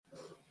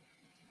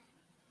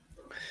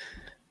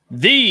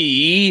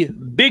The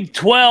Big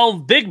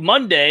 12 Big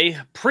Monday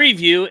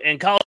preview and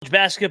college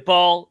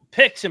basketball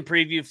picks and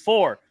preview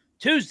for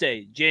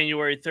Tuesday,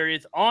 January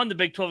 30th on the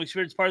Big 12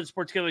 Experience, part of the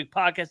Sports Gambling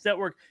Podcast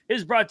Network,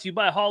 is brought to you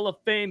by Hall of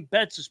Fame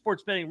Bets, a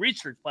sports betting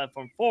research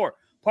platform for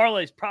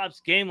parlays, props,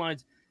 game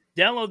lines.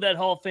 Download that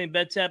Hall of Fame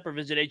Bets app or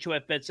visit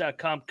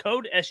HOFBets.com,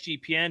 code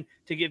SGPN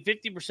to get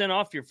 50%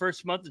 off your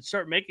first month and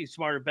start making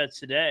smarter bets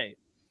today.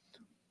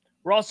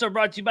 We're also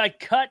brought to you by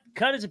Cut.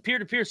 Cut is a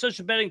peer-to-peer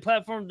social betting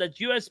platform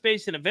that's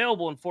U.S.-based and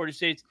available in 40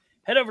 states.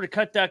 Head over to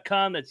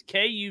Cut.com. That's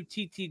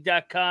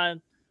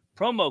KUTT.com.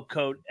 Promo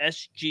code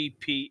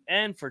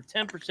SGPN for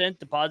 10%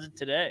 deposit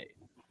today.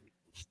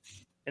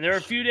 And there are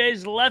a few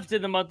days left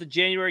in the month of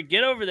January.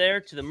 Get over there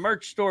to the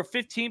merch store,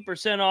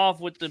 15% off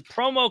with the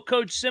promo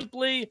code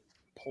simply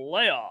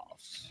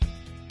PLAYOFFS.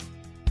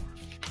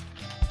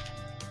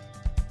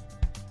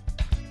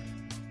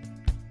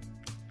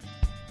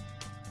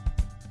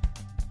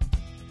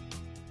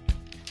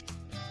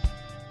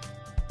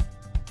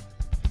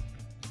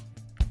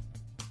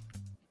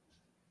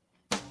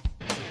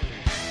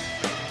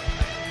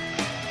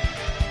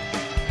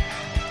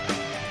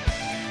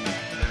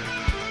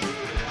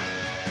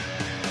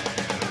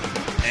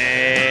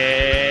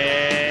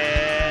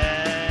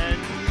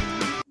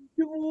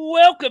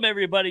 Welcome,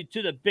 everybody,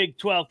 to the Big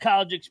 12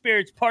 College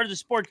Experience, part of the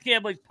Sports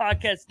Gambling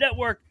Podcast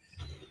Network.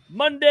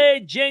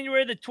 Monday,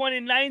 January the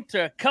 29th,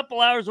 a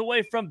couple hours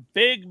away from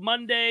Big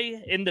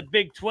Monday in the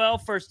Big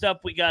 12. First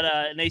up, we got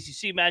an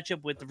ACC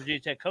matchup with the Virginia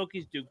Tech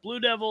Hokies, Duke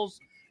Blue Devils.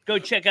 Go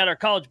check out our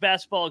College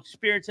Basketball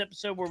Experience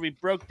episode where we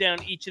broke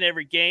down each and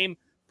every game,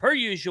 per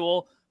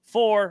usual,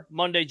 for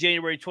Monday,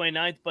 January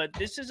 29th. But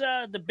this is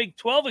the Big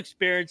 12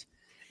 Experience.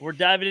 We're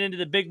diving into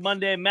the Big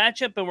Monday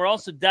matchup, and we're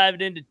also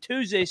diving into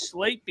Tuesday's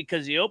slate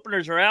because the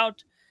openers are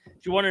out.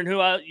 If you're wondering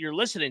who you're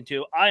listening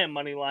to, I am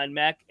Moneyline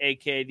Mac,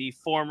 a.k.a. the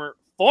former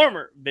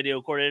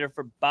video coordinator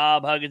for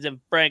Bob Huggins and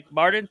Frank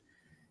Martin.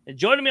 And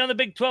joining me on the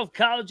Big 12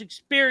 College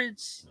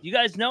Experience, you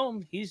guys know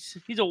him. He's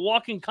a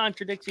walking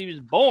contradiction. He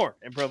was born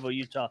in Provo,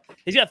 Utah.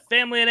 He's got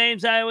family in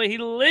Ames, Iowa. He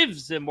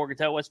lives in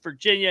Morgantown, West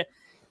Virginia.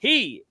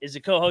 He is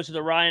the co-host of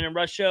the Ryan and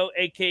Rush Show,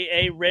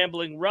 a.k.a.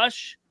 Rambling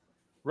Rush.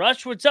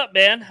 Rush, what's up,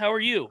 man? How are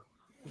you?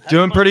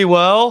 Doing pretty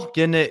well.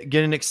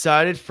 Getting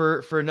excited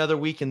for another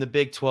week in the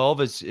Big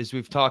 12, as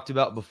we've talked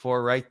about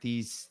before, right?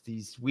 These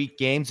week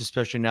games,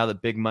 especially now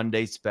that Big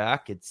Monday's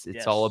back.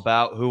 It's all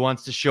about who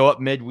wants to show up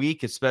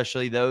midweek,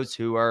 especially those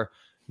who are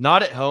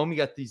not at home. You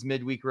got these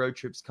midweek road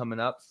trips coming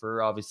up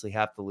for obviously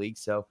half the league.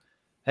 So,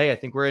 hey, I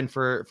think we're in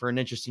for an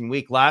interesting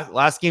week.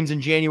 Last game's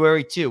in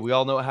January too. We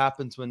all know what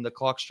happens when the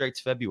clock strikes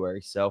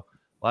February. So,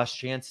 last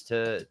chance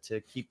to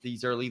keep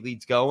these early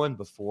leads going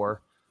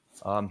before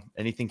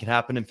anything can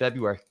happen in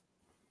February.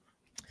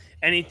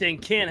 Anything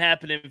can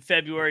happen in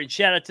February. And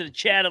shout out to the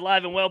chat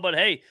alive and well. But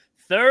hey,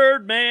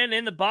 third man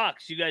in the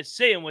box. You guys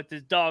see him with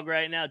his dog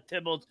right now,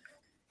 Tibbles.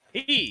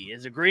 He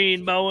is a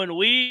green mowing,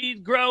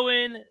 weed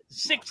growing,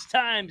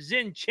 6-time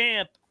Zin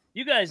champ.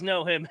 You guys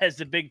know him as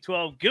the Big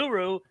 12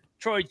 guru,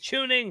 Troy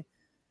Tuning.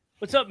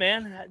 What's up,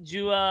 man? Did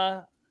you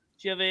have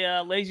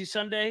a lazy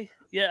Sunday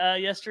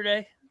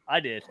yesterday? I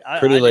did.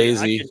 Pretty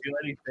lazy. I couldn't do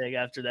anything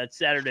after that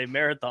Saturday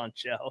marathon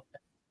show.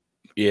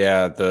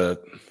 Yeah,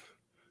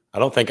 I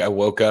don't think I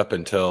woke up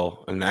and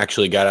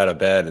actually got out of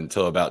bed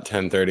until about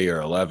 10:30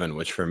 or 11,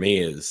 which for me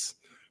is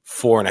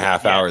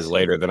 4.5 hours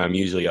later than I'm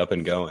usually up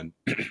and going.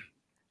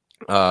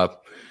 The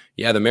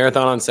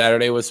marathon on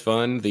Saturday was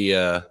fun.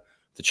 The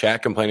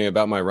chat complaining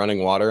about my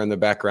running water in the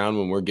background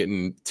when we're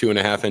getting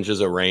 2.5 inches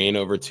of rain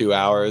over 2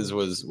 hours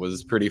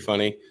was pretty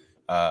funny.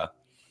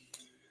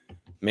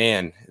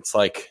 Man, it's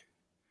like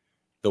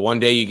the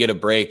one day you get a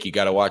break, you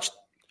got to watch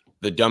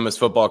the dumbest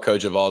football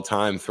coach of all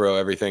time throw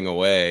everything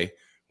away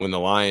when the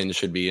Lions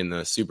should be in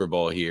the Super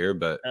Bowl here.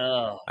 But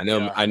I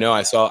know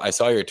I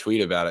saw your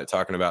tweet about it,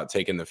 talking about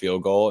taking the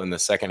field goal in the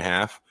second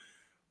half.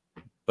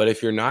 But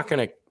if you're not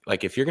going to,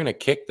 if you're going to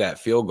kick that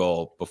field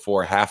goal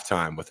before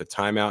halftime with a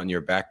timeout in your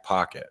back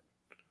pocket,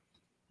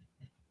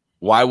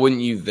 why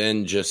wouldn't you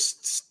then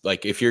just,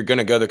 if you're going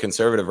to go the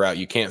conservative route,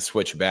 you can't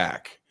switch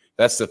back.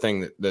 That's the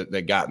thing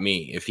that got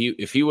me. If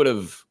he would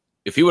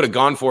have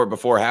gone for it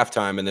before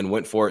halftime and then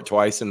went for it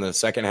twice in the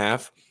second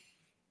half,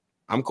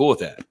 I'm cool with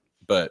that.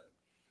 But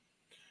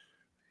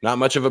not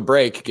much of a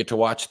break. Get to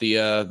watch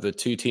the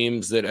two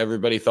teams that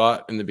everybody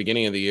thought in the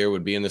beginning of the year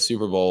would be in the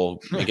Super Bowl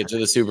make it to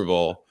the Super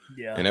Bowl.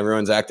 Yeah. And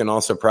everyone's acting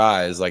all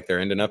surprised like they're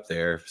ending up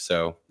there.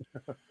 So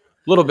a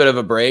little bit of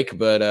a break,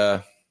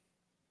 but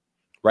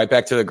right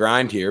back to the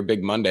grind here.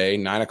 Big Monday,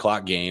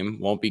 9:00 game.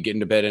 Won't be getting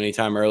to bed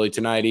anytime early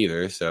tonight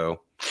either. So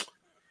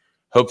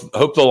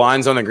Hope the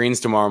lines on the greens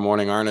tomorrow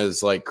morning aren't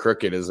as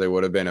crooked as they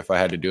would have been if I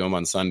had to do them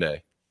on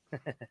Sunday.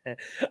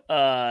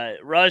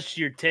 Rush,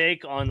 your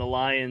take on the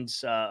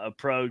Lions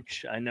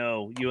approach. I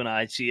know you and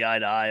I see eye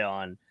to eye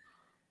on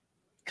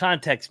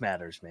context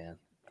matters, man.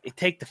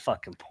 Take the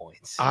fucking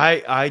points.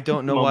 I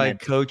don't know why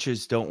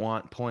coaches don't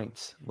want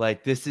points.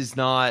 This is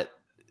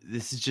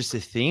just a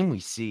theme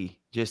we see.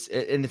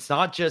 And it's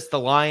not just the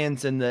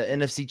Lions and the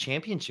NFC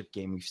Championship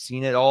game. We've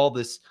seen it all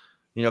this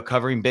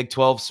covering Big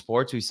 12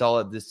 sports. We saw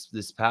it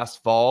this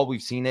past fall.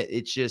 We've seen it.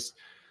 It's just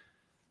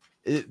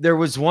there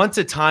was once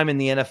a time in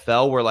the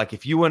NFL where, like,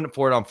 if you went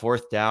for it on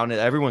fourth down,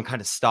 everyone kind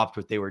of stopped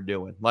what they were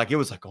doing. Like, it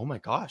was like, oh my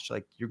gosh,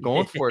 like, you're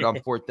going for it on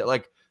fourth down.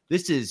 Like,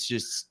 this is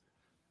just,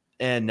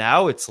 and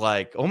now it's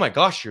like, oh my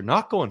gosh, you're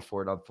not going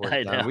for it on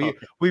fourth down.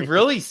 We've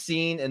really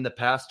seen in the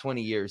past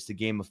 20 years the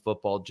game of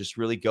football just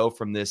really go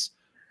from this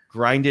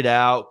grinded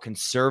out,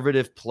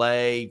 conservative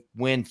play,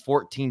 win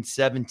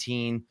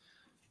 14-17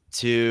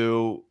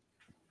 to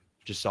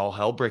just all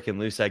hell breaking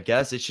loose, I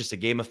guess. It's just a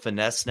game of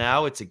finesse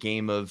now. It's a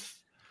game of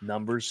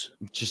numbers.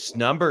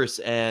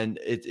 And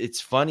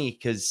it's funny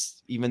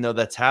because even though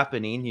that's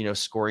happening,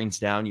 scoring's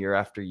down year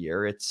after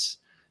year. It's,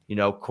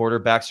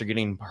 quarterbacks are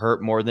getting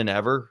hurt more than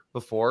ever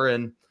before,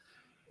 and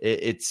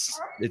it's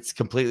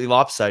completely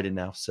lopsided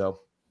now.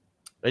 So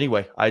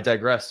anyway, I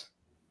digress.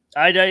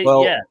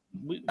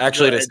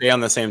 Actually, to stay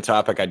on the same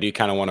topic, I do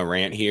kind of want to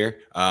rant here.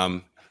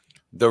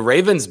 The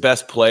Ravens'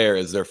 best player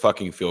is their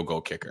fucking field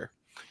goal kicker.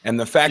 And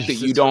the fact that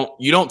you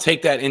don't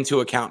take that into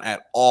account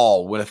at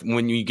all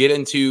when you get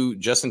into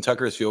Justin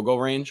Tucker's field goal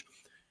range,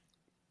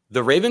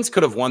 the Ravens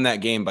could have won that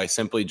game by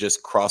simply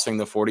just crossing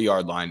the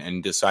 40-yard line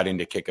and deciding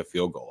to kick a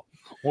field goal.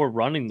 Or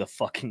running the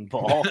fucking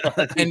ball.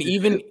 And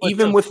even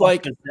with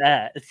like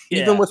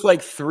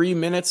 3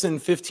 minutes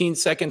and 15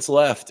 seconds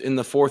left in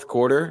the fourth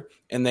quarter,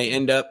 and they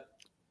end up,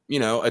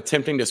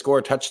 attempting to score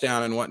a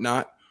touchdown and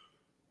whatnot.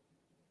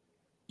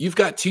 You've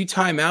got 2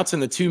 timeouts in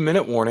the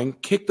 2-minute warning.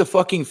 Kick the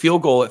fucking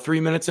field goal at 3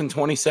 minutes and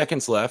 20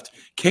 seconds left.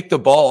 Kick the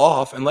ball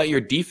off and let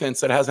your defense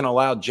that hasn't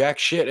allowed jack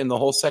shit in the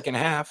whole second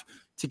half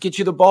to get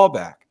you the ball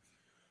back.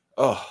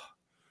 Oh,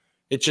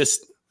 it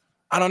just,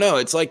 I don't know.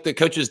 It's like the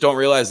coaches don't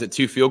realize that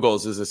 2 field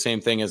goals is the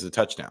same thing as a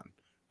touchdown.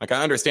 Like,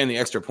 I understand the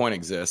extra point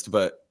exists,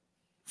 but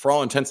for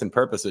all intents and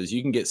purposes,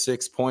 you can get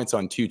 6 points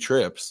on 2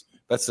 trips.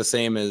 That's the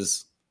same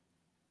as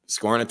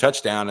scoring a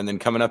touchdown and then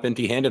coming up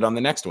empty-handed on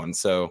the next one.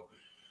 So,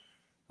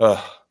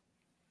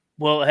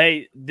 well,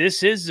 hey,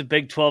 this is the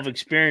Big 12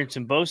 experience,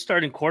 and both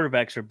starting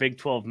quarterbacks are Big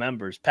 12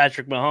 members.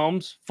 Patrick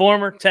Mahomes,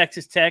 former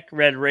Texas Tech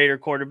Red Raider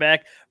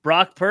quarterback.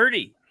 Brock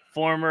Purdy,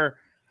 former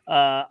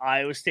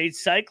Iowa State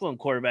Cyclone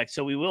quarterback.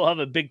 So we will have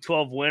a Big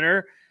 12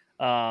 winner.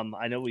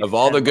 I know of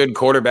all the good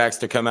quarterbacks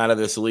to come out of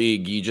this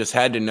league, you just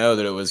had to know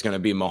that it was going to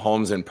be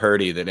Mahomes and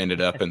Purdy that ended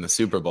up in the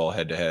Super Bowl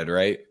head-to-head,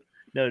 right?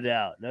 No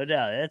doubt.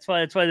 That's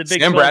why the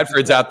Big Sam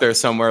Bradford's out there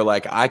somewhere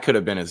like, I could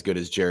have been as good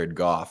as Jared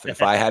Goff.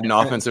 If I had an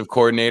offensive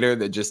coordinator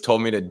that just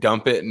told me to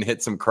dump it and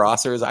hit some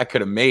crossers, I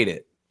could have made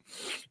it.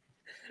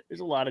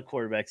 There's a lot of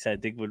quarterbacks I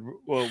think would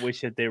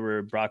wish that they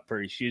were Brock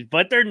Purdy's shoes,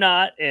 but they're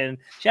not. And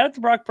shout out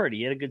to Brock Purdy.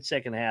 He had a good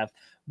second half.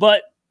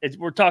 But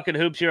we're talking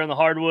hoops here on the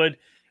hardwood.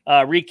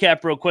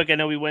 Recap real quick. I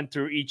know we went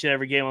through each and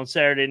every game on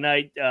Saturday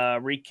night.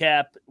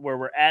 Recap where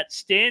we're at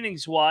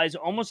standings-wise,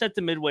 almost at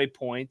the midway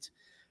point.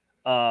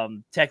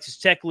 Texas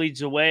Tech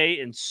leads the way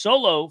in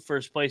solo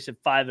first place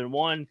at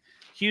 5-1.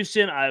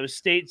 Houston, Iowa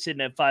State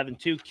sitting at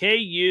 5-2.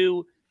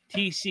 KU,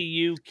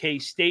 TCU,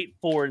 K-State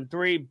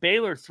 4-3.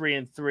 Baylor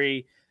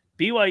 3-3.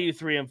 BYU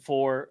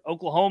 3-4.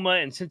 Oklahoma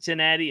and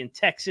Cincinnati and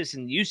Texas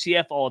and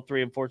UCF all at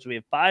 3-4. So we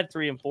have 5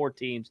 3-4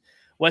 teams.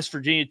 West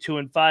Virginia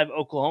 2-5.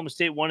 Oklahoma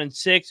State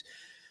 1-6.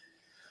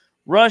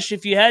 Rush,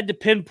 if you had to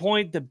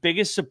pinpoint the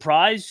biggest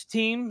surprise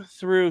team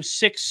through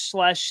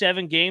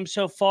 6/7 games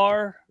so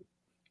far,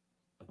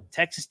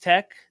 Texas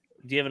Tech.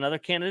 Do you have another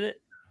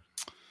candidate?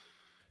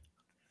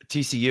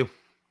 TCU.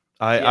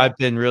 I've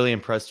been really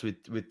impressed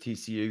with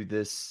TCU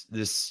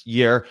this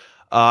year.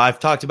 I've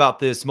talked about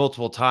this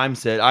multiple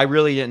times that I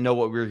really didn't know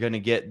what we were going to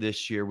get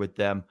this year with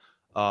them.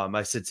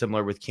 I said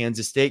similar with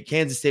Kansas State.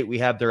 Kansas State, we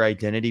have their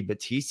identity, but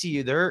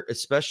TCU, they're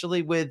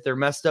especially with their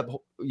messed up,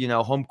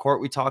 home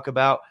court we talk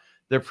about.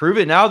 They're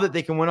proving now that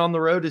they can win on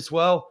the road as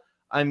well.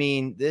 I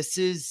mean, this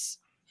is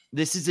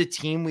a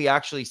team we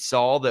actually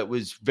saw that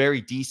was very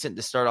decent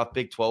to start off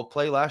Big 12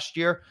 play last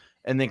year,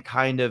 and then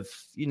kind of,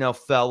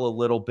 fell a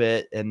little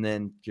bit, and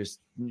then just,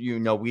 we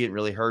didn't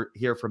really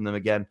hear from them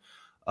again.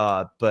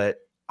 But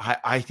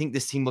I think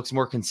this team looks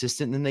more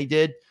consistent than they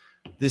did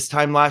this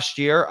time last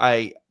year.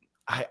 I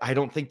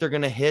don't think they're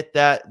going to hit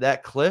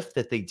that cliff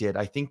that they did.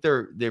 I think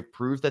they've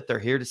proved that they're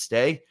here to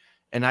stay.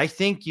 And I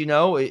think,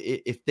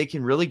 if they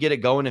can really get it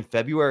going in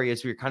February,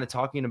 as we were kind of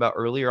talking about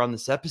earlier on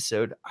this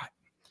episode,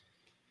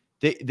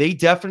 They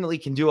definitely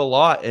can do a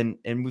lot. And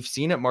we've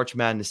seen it March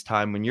Madness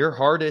time when you're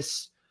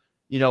hardest,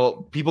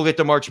 people get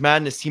to March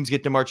Madness, teams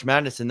get to March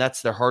Madness, and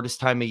that's their hardest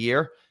time of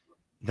year.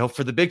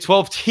 For the Big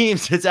 12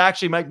 teams, it's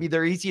actually might be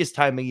their easiest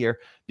time of year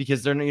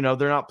because they're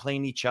not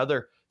playing each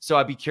other. So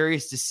I'd be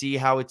curious to see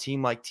how a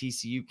team like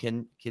TCU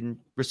can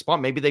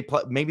respond. Maybe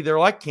they're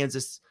like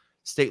Kansas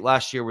State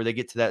last year where they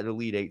get to that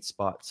Elite 8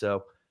 spot.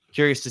 So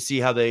curious to see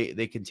how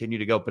they continue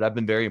to go, but I've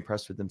been very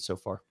impressed with them so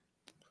far.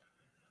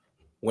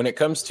 When it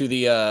comes to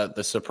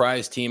the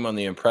surprise team on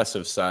the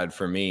impressive side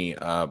for me,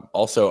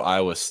 also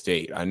Iowa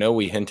State. I know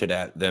we hinted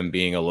at them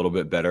being a little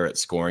bit better at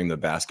scoring the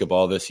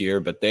basketball this year,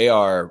 but they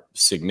are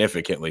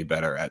significantly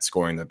better at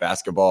scoring the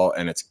basketball.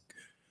 And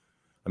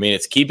I mean,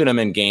 it's keeping them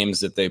in games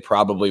that they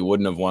probably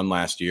wouldn't have won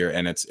last year,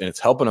 and it's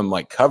helping them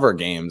like cover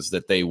games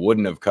that they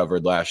wouldn't have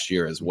covered last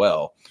year as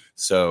well.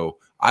 So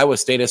Iowa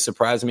State has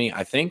surprised me.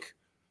 I think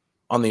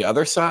on the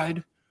other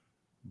side,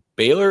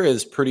 Baylor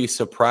is pretty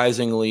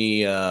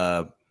surprisingly,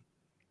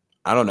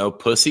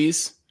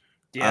 pussies.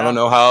 Yeah. I don't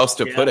know how else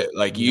to put it.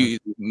 Like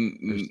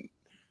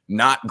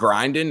not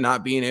grinding,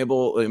 not being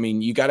able. I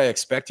mean, you got to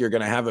expect you're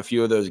going to have a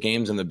few of those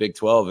games in the Big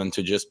 12, and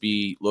to just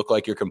look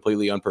like you're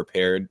completely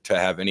unprepared to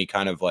have any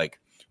kind of like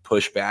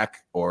pushback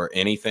or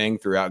anything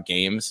throughout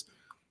games.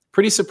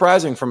 Pretty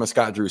surprising from a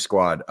Scott Drew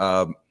squad.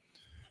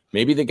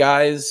 Maybe the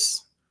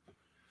guys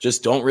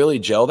just don't really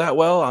gel that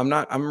well.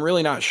 I'm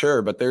really not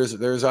sure, but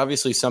there's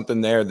obviously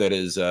something there that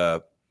is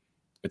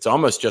it's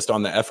almost just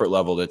on the effort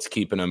level that's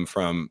keeping them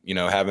from,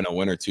 having a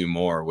win or two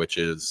more, which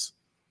is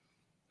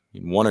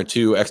one or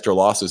two extra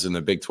losses in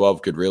the Big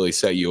 12 could really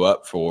set you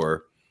up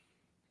for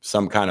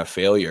some kind of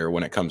failure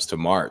when it comes to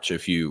March.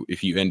 If you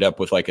end up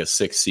with like a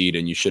 6 seed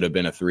and you should have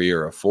been a 3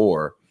 or a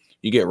 4,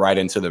 you get right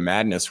into the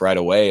madness right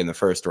away in the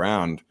first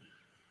round.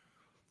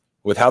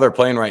 With how they're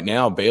playing right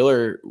now,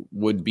 Baylor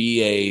would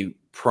be a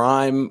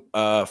prime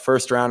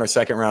first round or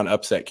second round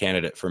upset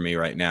candidate for me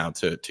right now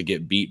to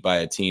get beat by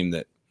a team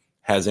that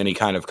has any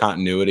kind of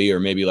continuity, or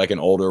maybe like an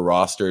older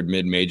rostered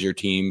mid-major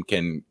team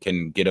can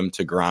get them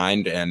to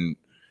grind, and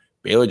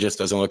Baylor just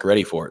doesn't look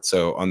ready for it.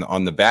 So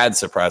on the bad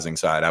surprising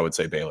side, I would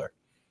say Baylor.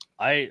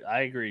 I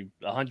agree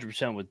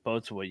 100% with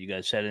both of what you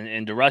guys said.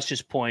 And to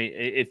Russ's point,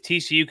 if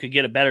TCU could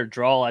get a better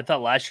draw, I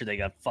thought last year they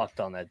got fucked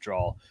on that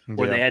draw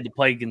where they had to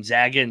play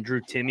Gonzaga and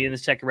Drew Timme in the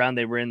second round.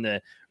 They were in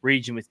the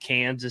region with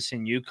Kansas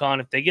and UConn.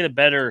 If they get a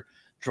better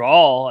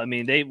draw, I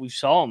mean, we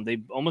saw them.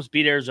 They almost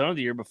beat Arizona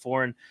the year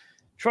before. And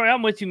Troy,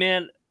 I'm with you,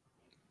 man.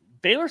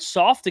 Baylor's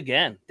soft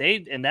again.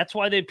 And that's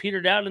why they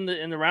petered out in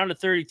the round of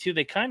 32.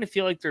 They kind of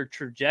feel like they're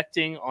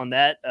trajecting on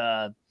that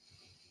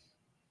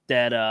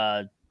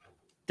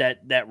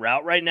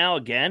route right now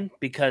again,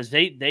 because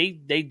they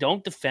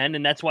don't defend,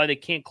 and that's why they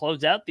can't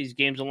close out these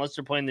games unless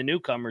they're playing the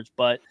newcomers.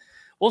 But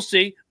we'll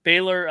see.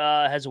 Baylor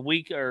has a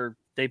week, or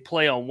they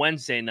play on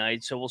Wednesday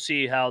night, so we'll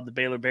see how the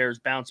Baylor Bears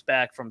bounce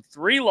back from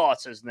 3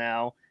 losses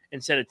now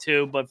instead of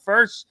 2. But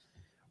first,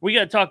 we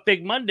got to talk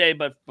Big Monday.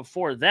 But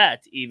before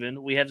that,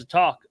 even, we have to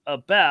talk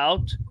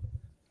about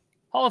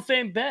Hall of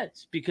Fame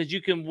bets, because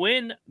you can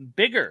win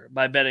bigger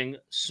by betting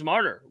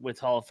smarter with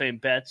Hall of Fame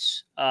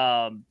bets.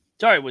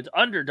 With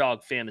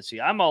Underdog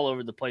Fantasy. I'm all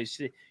over the place.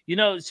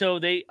 So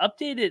they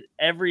update it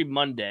every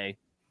Monday,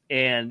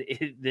 and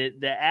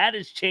the ad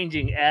is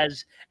changing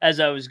as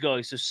I was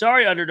going. So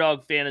sorry,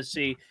 Underdog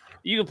Fantasy.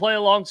 You can play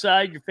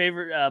alongside your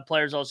favorite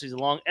players all season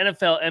long.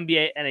 NFL,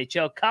 NBA,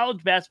 NHL,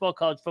 college basketball,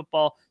 college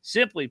football.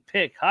 Simply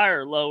pick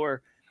higher or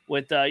lower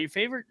with your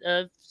favorite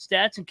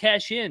stats and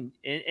cash in.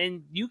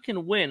 And you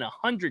can win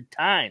 100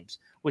 times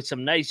with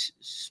some nice,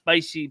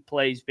 spicy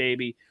plays,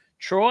 baby.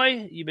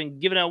 Troy, you've been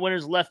giving out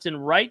winners left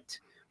and right.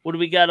 What do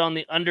we got on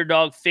the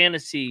Underdog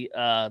Fantasy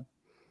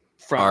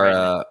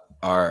front?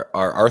 Our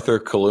Arthur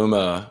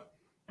Kaluma,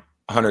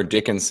 Hunter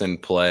Dickinson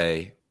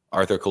play.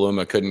 Arthur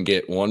Kaluma couldn't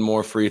get one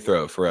more free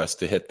throw for us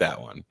to hit that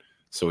one,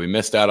 so we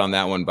missed out on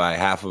that one by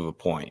half of a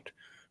point.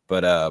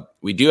 But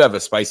we do have a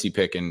spicy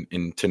pick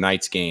in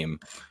tonight's game.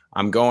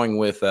 I'm going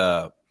with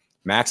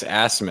Max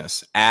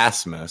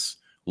Asmus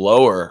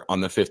lower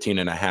on the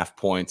 15.5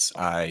 points.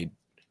 I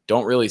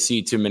don't really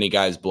see too many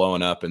guys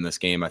blowing up in this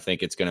game. I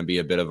think it's going to be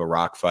a bit of a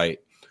rock fight.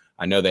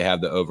 I know they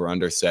have the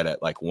over-under set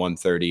at like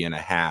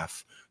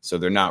 130.5, so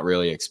they're not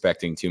really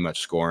expecting too much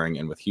scoring.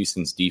 And with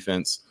Houston's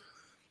defense,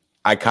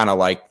 I kind of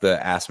like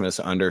the Asmus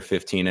under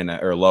 15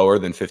 or lower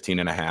than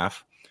 15.5.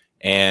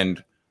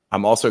 And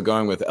I'm also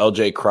going with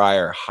LJ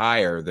Cryer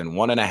higher than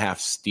 1.5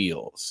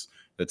 steals.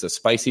 That's a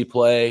spicy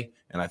play,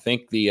 and I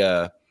think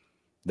the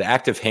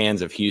active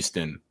hands of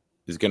Houston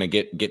is going to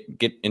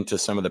get into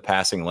some of the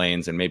passing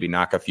lanes and maybe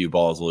knock a few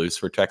balls loose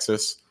for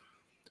Texas.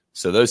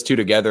 So those two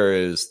together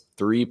is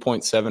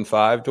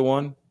 3.75 to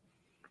 1.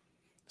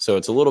 So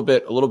it's a little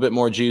bit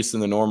more juice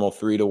than the normal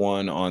 3 to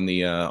 1 on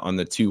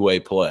the two-way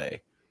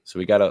play. So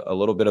we got a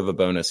little bit of a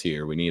bonus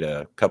here. We need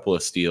a couple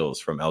of steals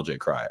from LJ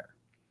Cryer.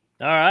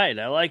 All right,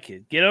 I like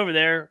it. Get over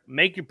there,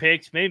 make your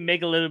picks, maybe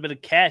make a little bit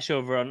of cash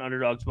over on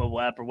Underdog's mobile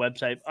app or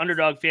website.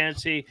 Underdog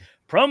Fantasy,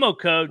 promo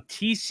code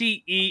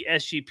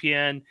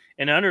TCESGPN,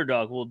 and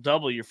Underdog will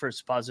double your first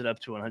deposit up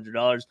to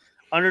 $100.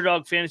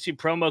 Underdog Fantasy,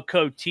 promo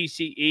code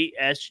TCESGPN.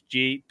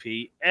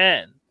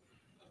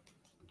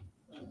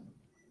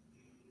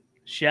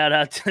 Shout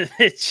out to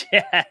the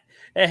chat.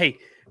 Hey,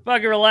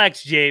 fucking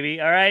relax,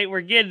 Jamie. All right,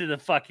 we're getting to the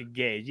fucking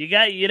games. You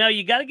got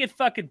to get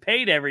fucking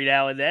paid every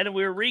now and then, and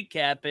we were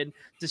recapping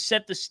to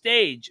set the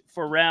stage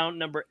for round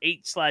number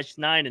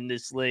 8/9 in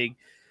this league.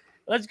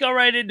 Let's go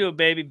right into it,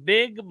 baby.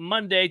 Big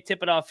Monday,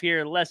 tip it off here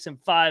in less than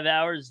 5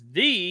 hours.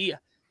 The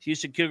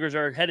Houston Cougars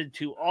are headed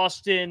to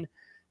Austin.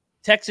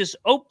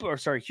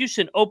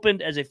 Houston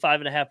opened as a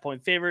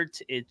 5.5-point favorite.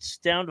 It's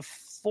down to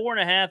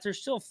 4.5.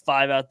 There's still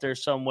 5 out there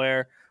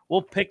somewhere.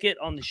 We'll pick it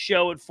on the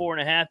show at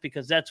 4.5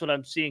 because that's what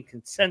I'm seeing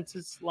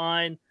consensus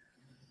line.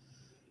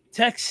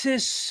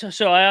 Texas.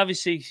 So I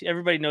obviously,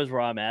 everybody knows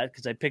where I'm at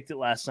because I picked it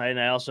last night, and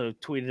I also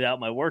tweeted out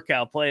my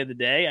workout play of the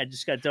day. I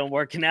just got done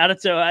working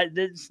out, so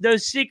it's no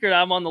secret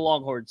I'm on the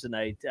Longhorns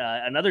tonight.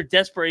 Another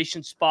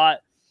desperation spot.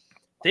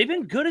 They've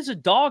been good as a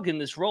dog in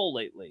this role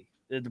lately.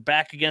 They're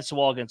back against the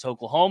wall against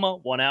Oklahoma.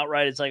 One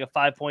outright. It's like a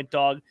 5-point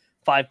dog.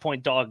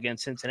 5-point dog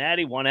against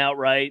Cincinnati. One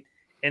outright.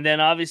 And then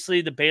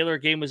obviously the Baylor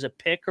game was a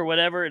pick or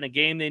whatever in a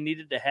game they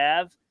needed to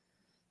have.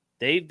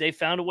 They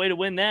found a way to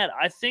win that.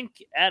 I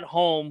think at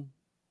home,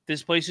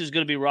 this place is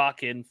going to be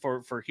rocking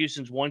for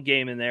Houston's one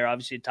game in there.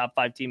 Obviously, a top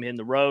 5 team hitting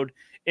the road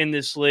in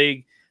this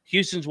league.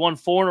 Houston's won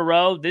 4 in a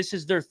row. This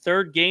is their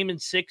 3rd game in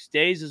 6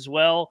 days as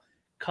well.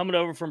 Coming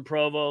over from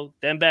Provo,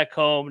 then back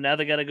home. Now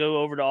they got to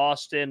go over to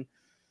Austin.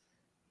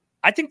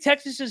 I think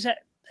Texas is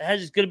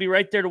going to be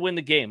right there to win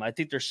the game. I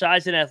think their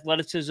size and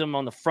athleticism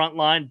on the front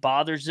line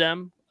bothers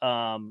them.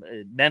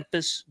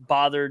 Memphis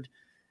bothered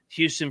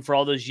Houston for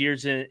all those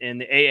years in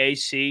the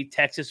AAC.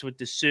 Texas with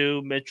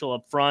Dessou, Mitchell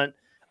up front.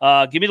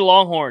 Give me the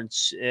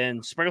Longhorns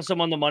and sprinkle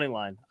some on the money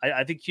line.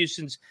 I think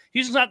Houston's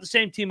not the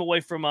same team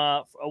away from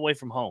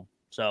home.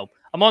 So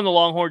I'm on the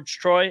Longhorns.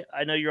 Troy,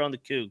 I know you're on the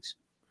Cougs.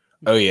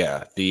 Oh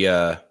yeah,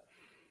 the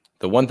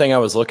one thing I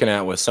was looking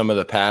at was some of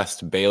the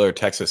past Baylor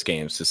Texas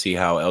games to see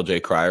how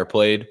LJ Cryer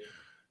played.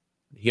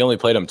 He only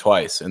played him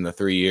twice in the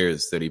 3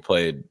 years that he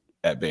played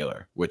at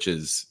Baylor, which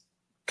is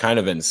kind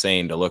of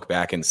insane to look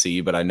back and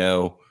see. But I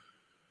know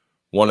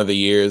one of the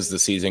years the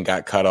season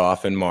got cut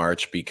off in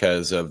March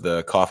because of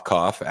the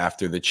cough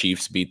after the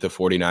Chiefs beat the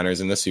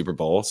 49ers in the Super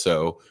Bowl.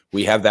 So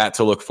we have that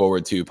to look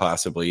forward to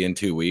possibly in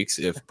 2 weeks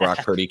if Brock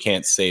Purdy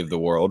can't save the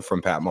world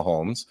from Pat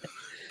Mahomes.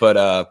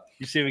 But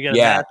you see, we got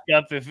a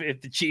matchup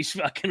if the Chiefs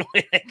fucking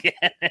win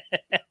again.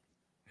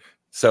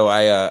 So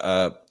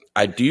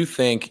I do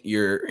think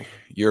your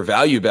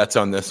value bets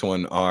on this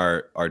one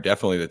are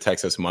definitely the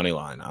Texas money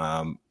line.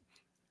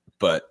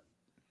 But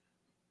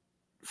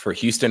for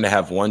Houston to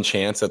have one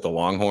chance at the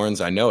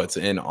Longhorns, I know it's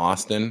in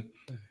Austin.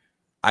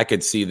 I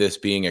could see this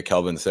being a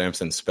Kelvin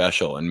Sampson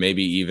special, and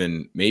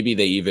maybe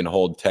they even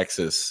hold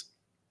Texas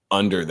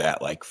under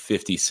that like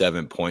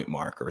 57-point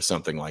mark or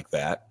something like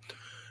that.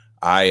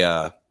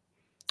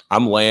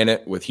 I'm laying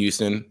it with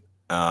Houston,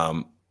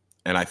 and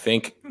I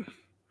think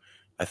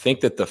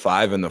that the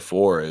 5 and the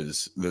 4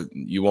 is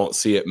you won't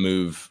see it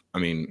move. I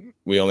mean,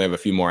 we only have a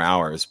few more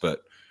hours,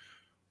 but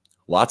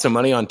lots of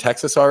money on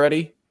Texas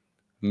already.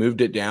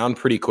 Moved it down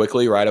pretty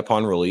quickly right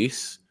upon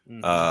release.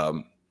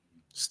 Mm-hmm.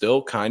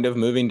 Still kind of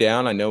moving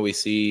down. I know we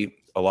see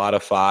a lot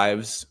of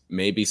 5s,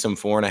 maybe some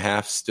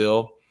 4.5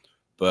 still,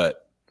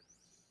 but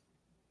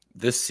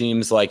this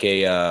seems like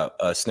a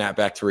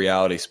snapback to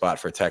reality spot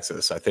for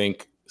Texas. I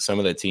think some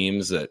of the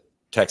teams that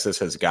Texas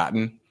has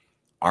gotten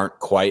aren't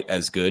quite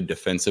as good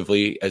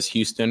defensively as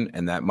Houston,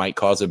 and that might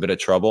cause a bit of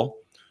trouble.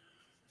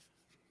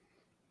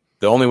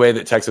 The only way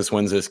that Texas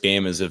wins this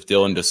game is if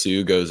Dylan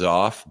Dessou goes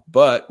off,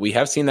 but we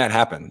have seen that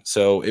happen.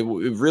 So it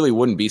really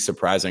wouldn't be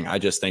surprising. I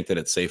just think that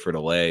it's safer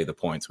to lay the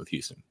points with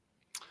Houston.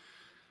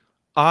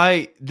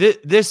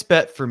 This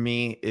bet for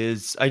me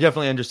is, I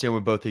definitely understand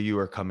where both of you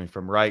are coming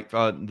from, right?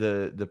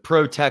 The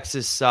pro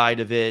Texas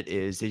side of it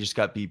is they just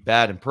got beat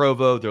bad in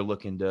Provo. They're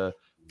looking to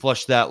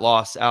flush that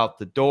loss out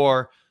the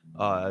door,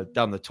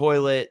 down the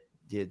toilet.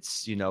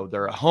 It's,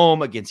 they're at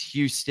home against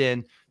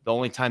Houston, the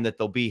only time that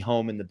they'll be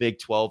home in the Big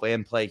 12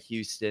 and play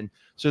Houston.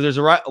 So there's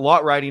a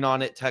lot riding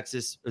on it,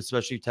 Texas,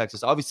 especially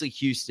Texas. Obviously,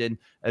 Houston,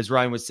 as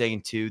Ryan was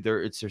saying too,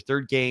 it's their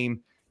 3rd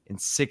game in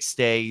 6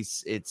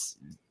 days.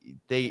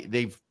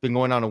 They've been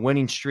going on a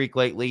winning streak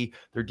lately.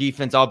 Their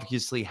defense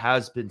obviously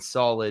has been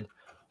solid.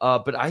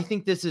 But I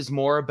think this is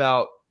more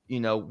about,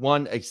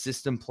 one, a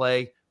system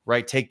play,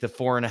 right? Take the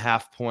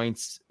 4.5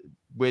 points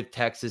with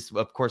Texas,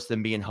 of course,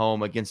 them being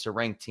home against a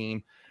ranked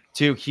team.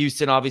 2,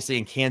 Houston, obviously,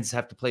 and Kansas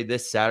have to play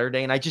this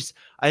Saturday. And I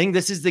think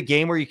this is the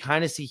game where you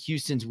kind of see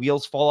Houston's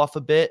wheels fall off a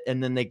bit,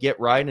 and then they get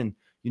right. And,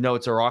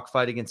 it's a rock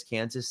fight against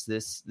Kansas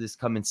this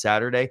coming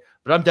Saturday.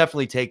 But I'm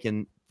definitely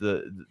taking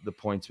the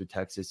points with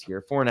Texas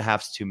here.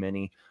 4.5's too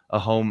many. A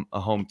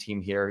home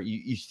team here.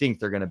 You think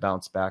they're going to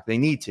bounce back? They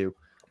need to.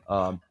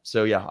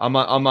 So yeah, I'm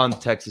on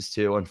Texas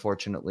too,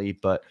 unfortunately.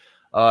 But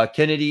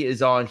Kennedy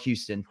is on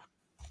Houston.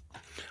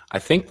 I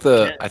think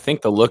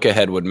the look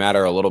ahead would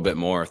matter a little bit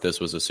more if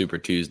this was a Super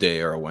Tuesday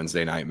or a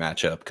Wednesday night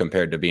matchup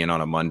compared to being on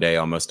a Monday,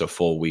 almost a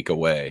full week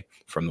away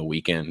from the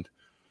weekend.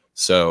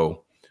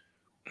 So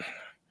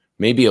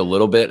maybe a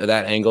little bit of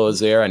that angle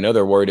is there. I know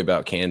they're worried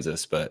about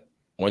Kansas, but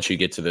once you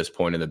get to this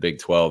point in the Big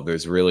 12,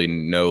 there's really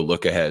no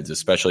look aheads,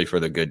 especially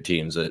for the good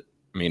teams.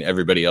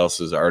 Everybody else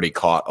has already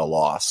caught a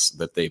loss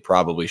that they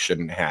probably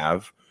shouldn't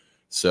have.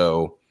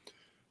 So,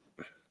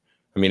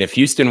 if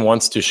Houston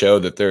wants to show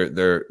that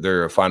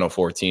they're a Final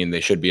Four team, they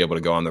should be able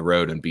to go on the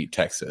road and beat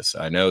Texas.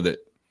 I know that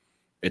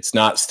it's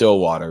not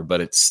Stillwater,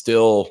 but it's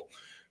still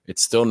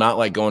not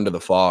like going to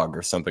the Fog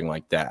or something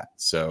like that.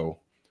 So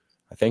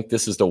I think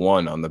this is the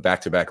one on the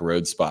back-to-back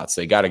road spots.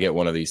 They got to get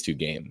one of these 2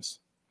 games.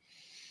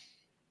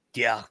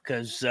 Yeah,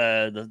 because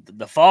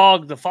the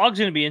fog's going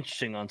to be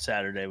interesting on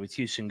Saturday with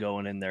Houston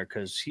going in there,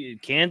 because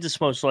Kansas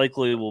most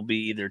likely will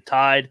be either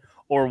tied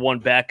or one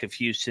back of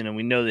Houston, and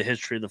we know the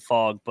history of the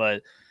fog.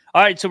 But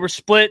all right, so we're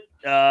split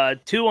 2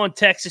 on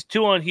Texas,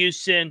 2 on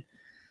Houston.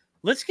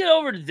 Let's get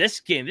over to this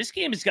game. This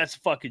game has got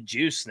some fucking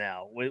juice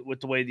now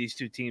with the way these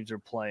two teams are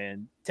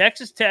playing.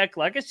 Texas Tech,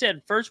 like I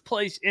said, first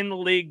place in the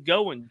league,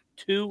 going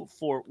to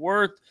Fort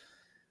Worth.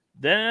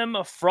 Them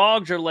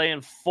Frogs are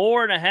laying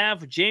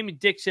 4.5 with Jamie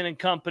Dixon and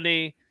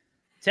company.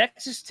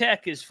 Texas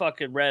Tech is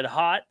fucking red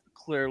hot,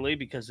 clearly,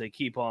 because they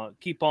keep on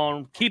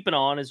keeping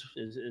on, as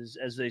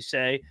they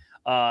say.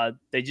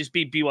 They just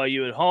beat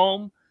BYU at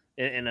home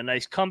in a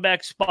nice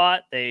comeback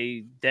spot.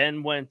 They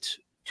then went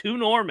to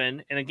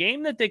Norman in a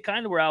game that they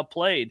kind of were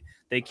outplayed.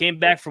 They came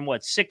back from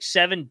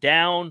 6-7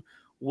 down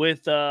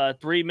with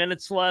 3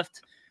 minutes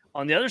left.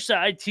 On the other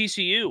side,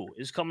 TCU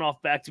is coming off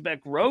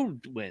back-to-back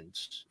road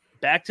wins.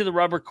 Back to the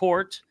rubber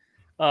court.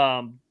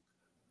 I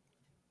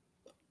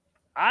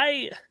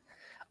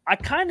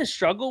kind of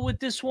struggle with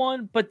this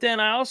one, but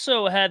then I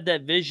also had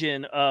that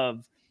vision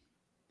of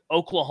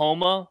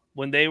Oklahoma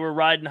when they were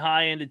riding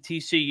high into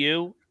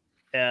TCU,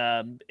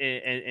 and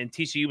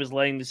TCU was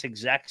laying this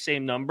exact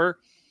same number.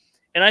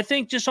 And I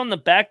think just on the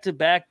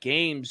back-to-back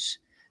games,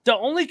 the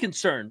only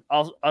concern,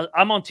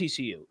 I'm on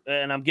TCU,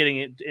 and I'm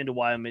getting into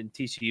why I'm in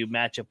TCU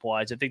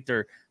matchup-wise. I think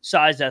their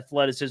size,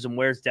 athleticism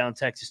wears down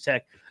Texas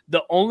Tech.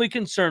 The only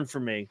concern for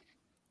me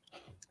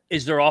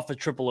is they're off a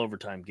triple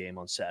overtime game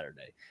on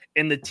Saturday.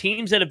 And the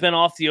teams that have been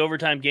off the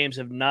overtime games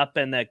have not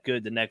been that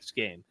good the next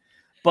game.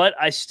 But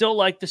I still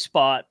like the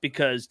spot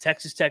because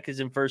Texas Tech is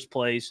in first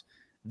place.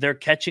 They're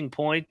catching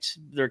points.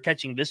 They're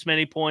catching this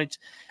many points.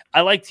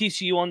 I like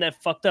TCU on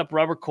that fucked up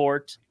rubber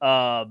court.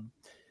 I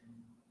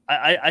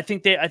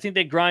think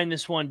they grind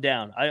this one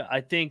down.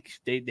 I think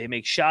they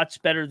make shots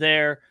better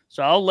there.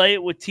 So I'll lay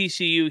it with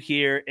TCU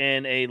here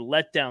in a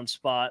letdown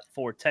spot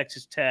for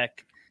Texas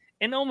Tech,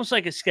 and almost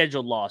like a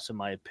scheduled loss, in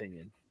my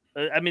opinion.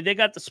 I mean, they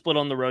got the split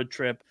on the road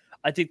trip.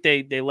 I think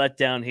they let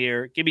down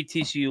here. Give me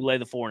TCU, lay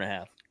the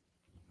 4.5.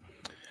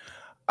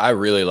 I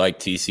really like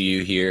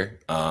TCU here.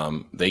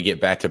 They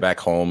get back-to-back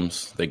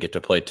homes. They get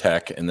to play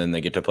Tech, and then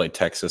they get to play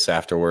Texas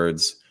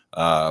afterwards.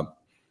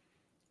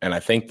 And I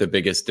think the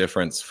biggest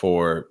difference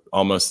for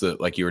almost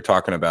like you were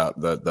talking about,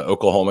 the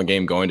Oklahoma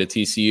game going to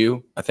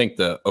TCU, I think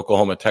the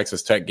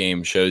Oklahoma-Texas Tech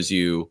game shows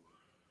you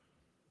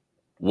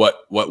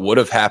what would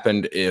have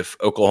happened if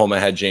Oklahoma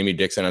had Jamie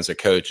Dixon as a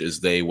coach, is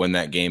they win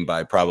that game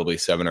by probably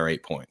 7 or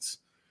 8 points.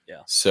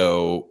 Yeah.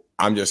 So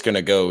I'm just going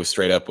to go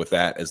straight up with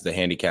that as the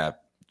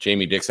handicap.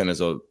 Jamie Dixon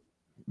is a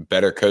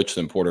better coach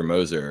than Porter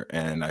Moser,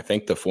 and I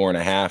think the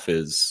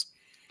 4.5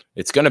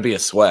 it's going to be a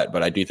sweat,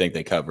 but I do think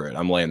they cover it.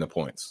 I'm laying the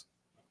points.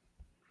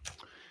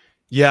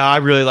 Yeah, I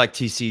really like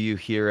TCU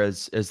here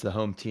as the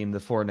home team. The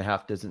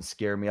 4.5 doesn't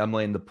scare me. I'm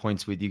laying the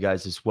points with you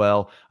guys as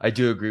well. I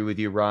do agree with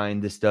you, Ryan.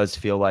 This does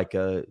feel like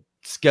a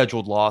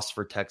scheduled loss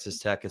for Texas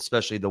Tech,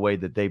 especially the way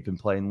that they've been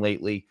playing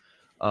lately.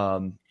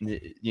 And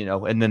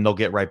then they'll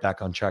get right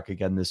back on track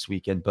again this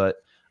weekend. But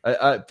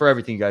for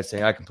everything you guys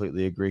say, I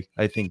completely agree.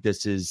 I think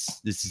this is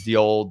the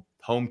old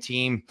home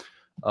team,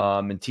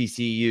 and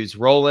TCU's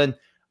rolling.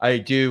 I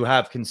do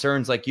have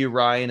concerns like you,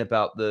 Ryan,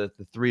 about the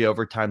 3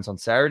 overtimes on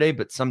Saturday,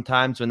 but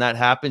sometimes when that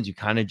happens, you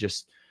kind of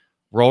just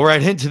roll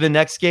right into the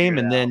next game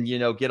and then,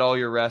 get all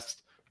your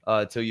rest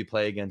till you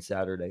play again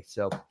Saturday.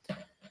 So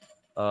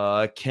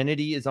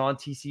Kennedy is on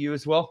TCU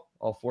as well.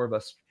 All 4 of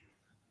us.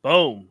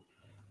 Boom.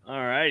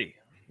 All righty.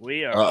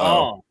 We are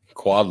on.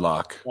 Quad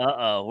lock.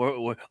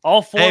 We're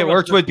all 4. Hey, it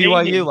worked with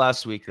BYU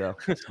last week, though.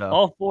 So.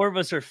 All 4 of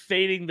us are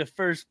fading the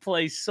first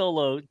place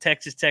solo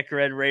Texas Tech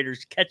Red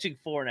Raiders, catching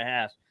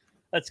 4.5.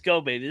 Let's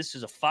go, baby. This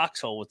is a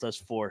foxhole with us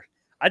 4.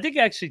 I think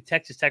actually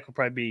Texas Tech will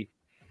probably be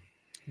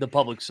the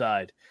public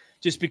side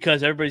just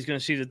because everybody's going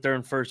to see that they're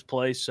in first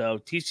place. So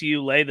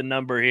TCU, lay the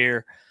number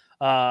here.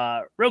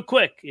 Real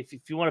quick, if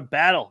you want to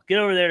battle, get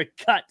over there to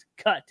Cut.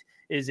 Cut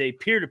is a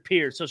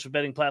peer-to-peer social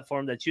betting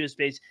platform that's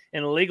U.S.-based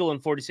and illegal in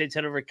 40 states.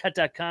 Head over to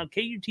cut.com,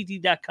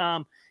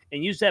 KUTT.com,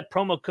 and use that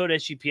promo code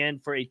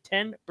SGPN for a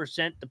 10%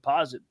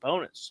 deposit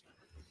bonus.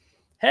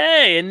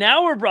 Hey, and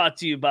now we're brought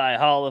to you by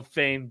Hall of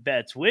Fame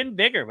Bets. Win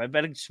bigger by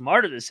betting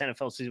smarter this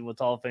NFL season with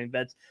Hall of Fame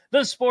Bets,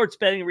 the sports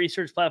betting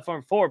research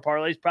platform for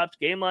parlays, props,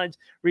 game lines,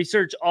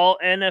 research all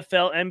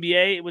NFL,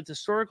 NBA with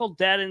historical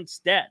data and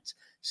stats.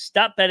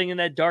 Stop betting in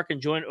that dark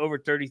and join over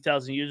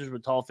 30,000 users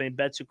with Hall of Fame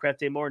Bets who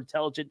craft a more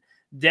intelligent,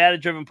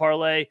 data-driven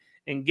parlay.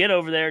 And get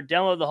over there,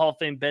 download the Hall of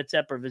Fame Bets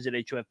app or visit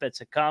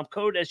HOFBets.com.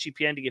 Code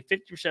SGPN to get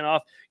 50%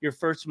 off your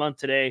first month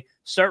today.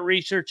 Start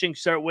researching,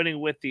 start winning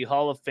with the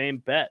Hall of Fame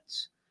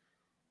Bets.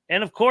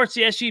 And, of course,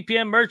 the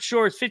SGPN merch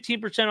store is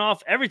 15%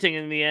 off everything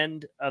in the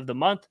end of the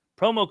month.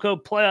 Promo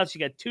code PLAYOffs.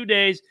 You got 2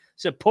 days.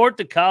 Support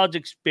the college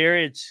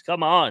experience.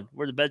 Come on.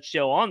 We're the best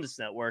show on this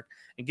network.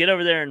 And get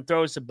over there and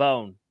throw us a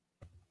bone.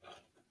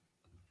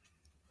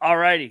 All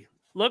righty.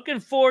 Looking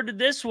forward to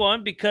this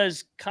one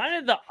because kind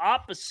of the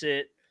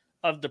opposite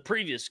of the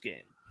previous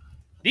game.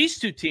 These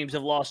 2 teams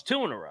have lost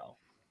 2 in a row.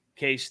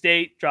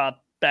 K-State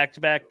dropped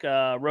back-to-back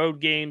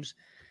road games.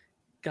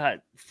 Got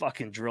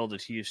fucking drilled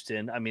at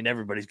Houston. I mean,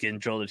 everybody's getting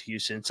drilled at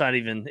Houston. It's not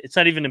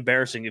even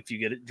embarrassing if you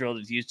get drilled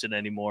at Houston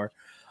anymore.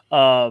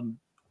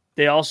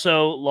 They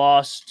also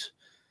lost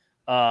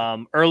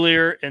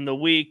earlier in the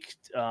week.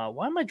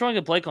 Why am I drawing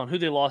a blank on who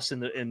they lost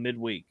in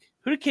midweek?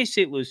 Who did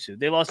K-State lose to?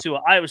 They lost to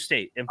Iowa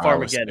State in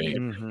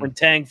Farmageddon when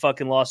Tang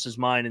fucking lost his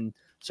mind and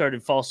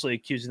started falsely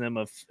accusing them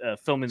of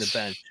filming the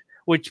bench,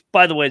 which,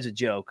 by the way, is a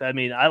joke. I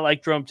mean, I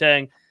like Jerome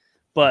Tang,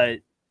 but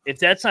if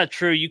that's not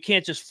true, you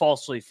can't just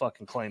falsely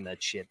fucking claim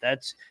that shit.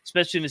 That's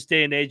especially in this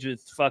day and age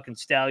with fucking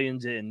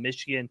Stallions in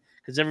Michigan,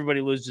 because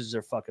everybody loses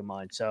their fucking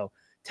mind. So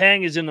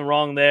Tang is in the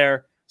wrong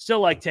there. Still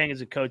like Tang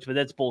as a coach, but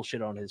that's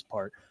bullshit on his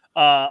part.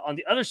 On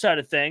the other side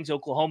of things,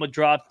 Oklahoma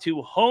dropped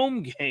 2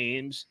 home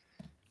games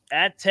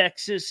at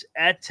Texas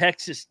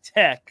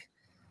Tech.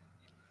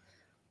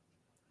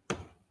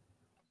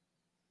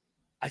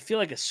 I feel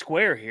like a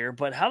square here,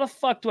 but how the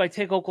fuck do I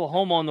take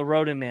Oklahoma on the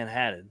road in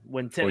Manhattan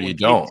you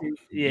don't?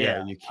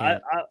 Yeah, you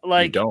can't.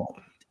 You don't.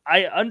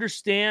 I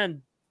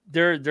understand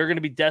they're going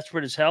to be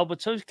desperate as hell,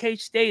 but so is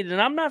K-State, and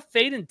I'm not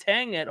fading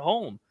Tang at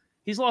home.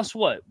 He's lost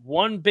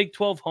one Big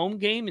 12 home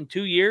game in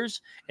 2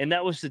 years, and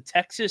that was the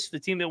Texas, the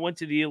team that went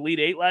to the Elite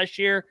Eight last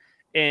year,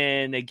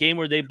 and a game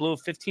where they blew a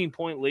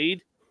 15-point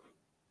lead.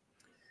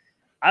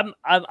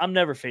 I'm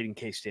never fading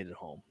K-State at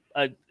home.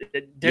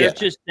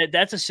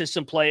 That's a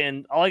system play,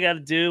 and all I got to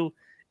do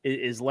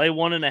is lay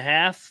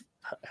 1.5.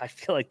 I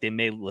feel like they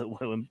may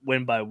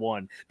win by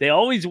 1. They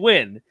always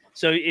win.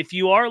 So if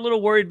you are a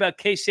little worried about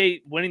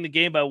K-State winning the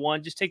game by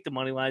 1, just take the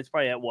money line. It's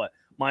probably at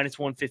minus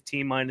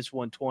 115, minus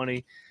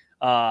 120.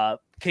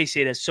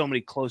 K-State has so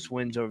many close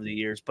wins over the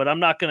years, but I'm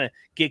not going to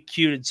get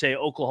cute and say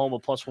Oklahoma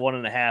plus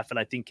 1.5, and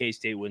I think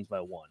K-State wins by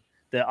 1.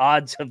 The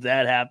odds of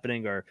that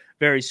happening are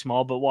very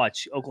small, but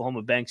watch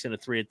Oklahoma banks in a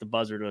 3 at the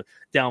buzzer to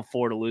down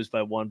 4 to lose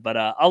by 1. But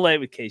I'll lay it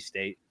with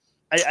K-State.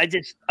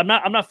 I'm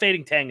not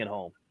fading Tang at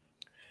home.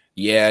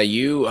 Yeah,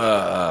 you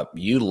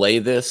lay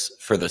this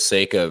for the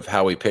sake of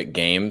how we pick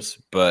games,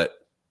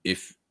 but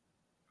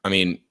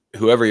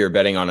whoever you're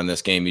betting on in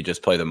this game, you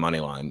just play the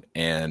money line.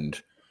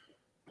 And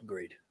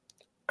agreed.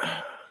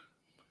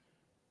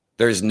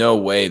 There's no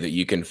way that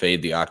you can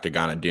fade the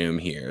Octagon of Doom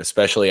here,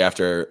 especially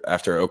after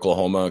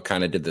Oklahoma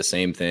kind of did the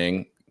same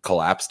thing,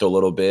 collapsed a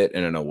little bit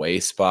in an away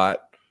spot.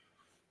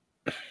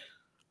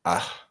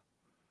 I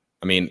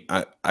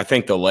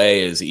think the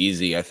lay is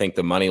easy. I think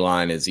the money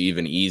line is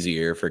even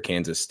easier for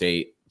Kansas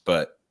State,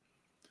 but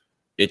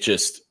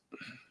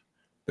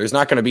there's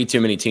not going to be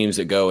too many teams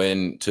that go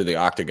into the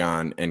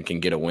Octagon and can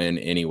get a win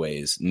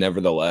anyways.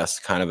 Nevertheless,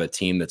 kind of a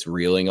team that's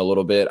reeling a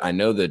little bit. I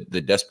know that the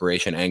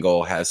desperation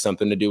angle has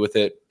something to do with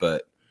it,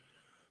 but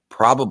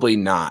probably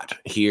not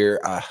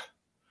here.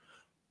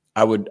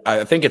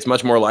 I think it's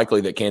much more likely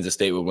that Kansas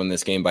State would win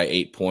this game by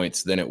 8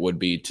 points than it would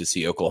be to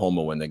see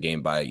Oklahoma win the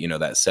game by,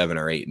 that 7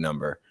 or 8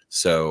 number.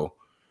 So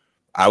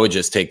I would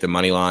just take the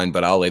money line,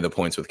 but I'll lay the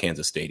points with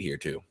Kansas State here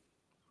too.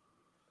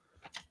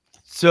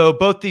 So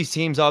both these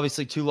teams,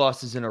 obviously 2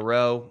 losses in a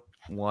row.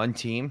 One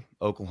team,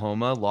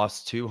 Oklahoma,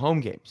 lost 2 home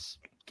games.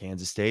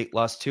 Kansas State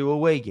lost 2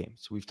 away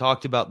games. We've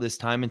talked about this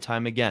time and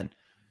time again.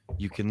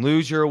 You can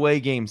lose your away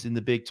games in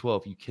the Big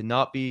 12. You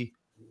cannot be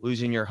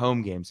losing your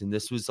home games. And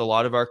this was a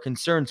lot of our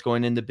concerns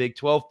going into Big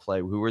 12 play.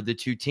 Who were the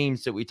 2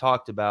 teams that we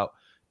talked about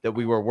that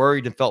we were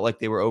worried and felt like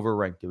they were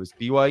overranked? It was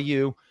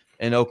BYU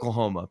and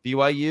Oklahoma.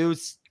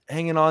 BYU's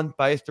hanging on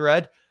by a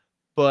thread,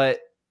 but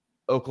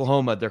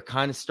Oklahoma, they're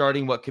kind of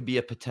starting what could be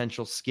a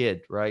potential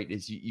skid, right?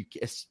 Is you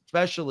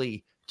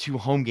especially 2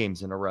 home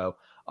games in a row.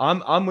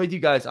 I'm with you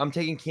guys. I'm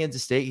taking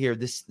Kansas State here.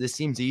 This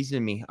seems easy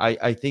to me.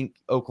 I think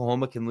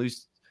Oklahoma can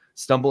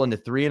stumble into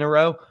 3 in a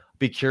row.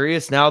 Be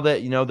curious now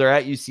that they're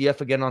at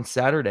UCF again on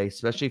Saturday,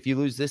 especially if you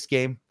lose this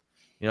game.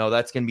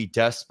 That's going to be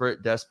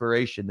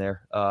desperation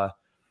there.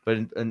 But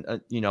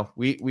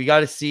we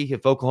got to see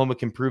if Oklahoma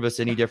can prove us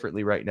any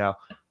differently right now.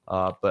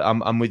 But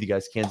I'm with you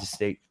guys, Kansas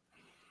State.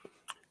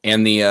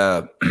 And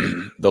the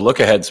look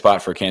ahead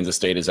spot for Kansas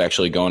State is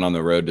actually going on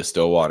the road to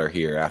Stillwater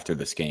here after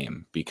this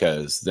game,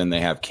 because then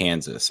they have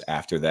Kansas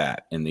after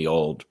that in the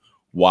old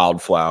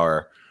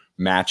Wildflower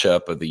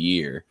matchup of the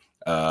year.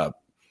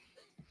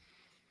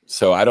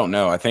 So I don't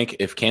know. I think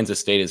if Kansas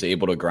State is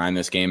able to grind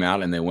this game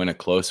out and they win a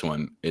close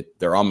one,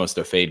 they're almost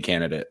a fade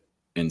candidate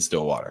in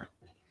Stillwater.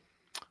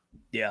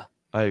 Yeah.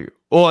 And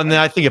then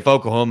I think if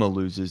Oklahoma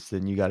loses,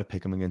 then you got to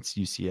pick them against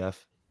UCF.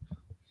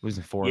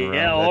 Losing 4 in a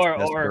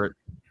row. Or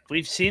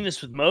we've seen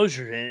this with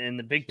Mosier in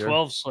the Big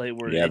 12 slate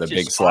where the just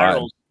big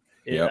slide.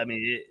 Yep.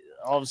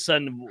 All of a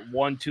sudden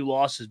 1-2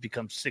 losses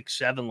become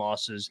 6-7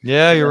 losses.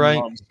 Yeah, you're right.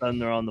 All of a sudden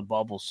they're on the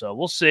bubble. So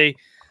we'll see.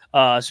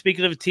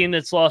 Speaking of a team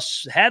that's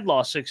had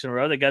lost 6 in a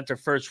row, they got their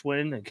first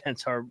win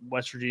against our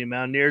West Virginia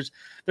Mountaineers.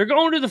 They're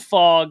going to the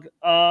Fog.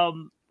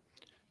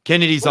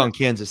 Kennedy's on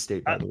Kansas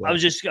State, by the way. I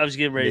was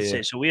getting ready to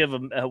say. So we have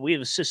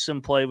a system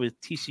play with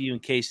TCU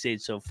and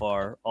K-State so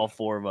far, all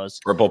 4 of us.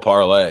 Purple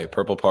parlay.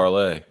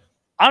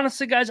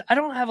 Honestly, guys, I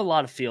don't have a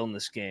lot of feel in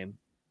this game.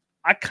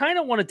 I kind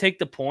of want to take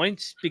the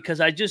points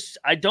because I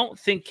don't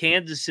think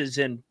Kansas is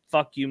in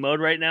fuck you mode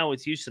right now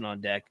with Houston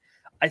on deck.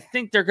 I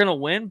think they're going to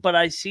win, but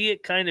I see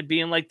it kind of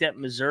being like that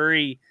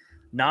Missouri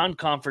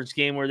non-conference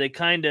game where they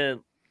kind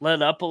of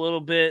let up a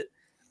little bit.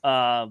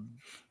 I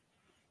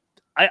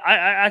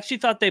actually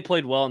thought they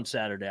played well on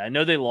Saturday. I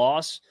know they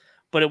lost,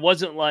 but it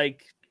wasn't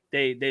like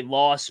they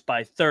lost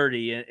by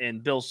 30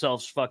 and Bill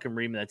Self's fucking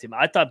reaming that team.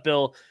 I thought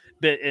Bill,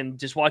 and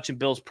just watching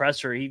Bill's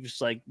presser, he was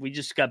like, we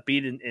just got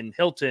beat in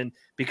Hilton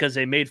because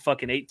they made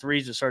fucking 8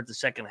 threes to start the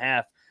second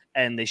half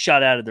and they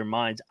shot out of their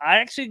minds. I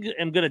actually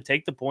am going to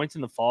take the points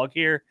in the Fog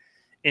here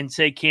and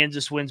say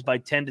Kansas wins by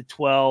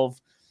 10-12.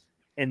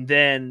 And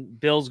then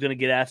Bill's going to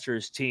get after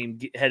his team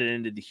headed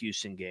into the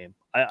Houston game.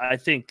 I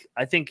think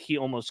he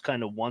almost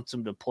kind of wants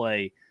them to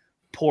play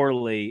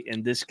poorly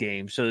in this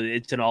game, so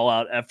it's an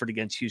all-out effort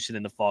against Houston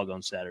in the Fog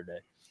on Saturday.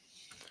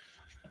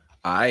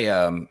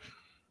 I'm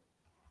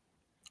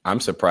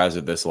surprised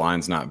that this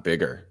line's not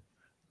bigger.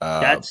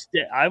 I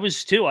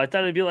was too. I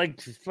thought it'd be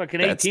like fucking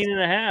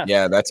 18.5.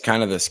 Yeah, that's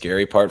kind of the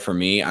scary part for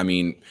me. I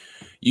mean,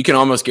 you can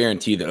almost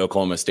guarantee that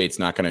Oklahoma State's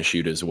not going to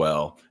shoot as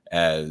well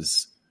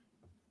as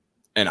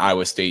an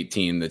Iowa State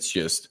team that's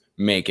just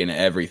making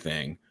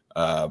everything.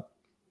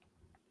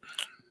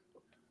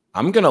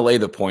 I'm going to lay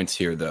the points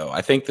here, though.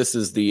 I think this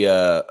is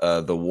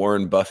the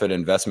Warren Buffett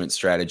investment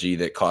strategy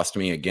that cost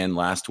me again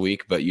last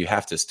week, but you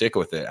have to stick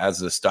with it. As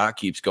the stock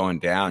keeps going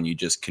down, you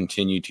just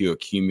continue to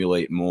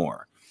accumulate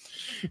more.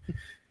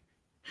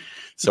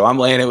 So I'm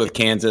laying it with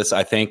Kansas.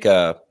 I think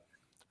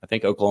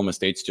Oklahoma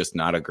State's just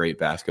not a great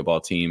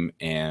basketball team,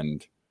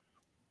 and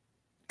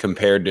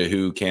compared to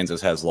who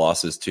Kansas has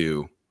losses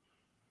to,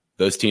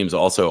 those teams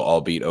also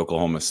all beat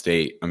Oklahoma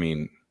State. I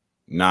mean,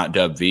 not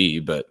Dub V,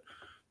 but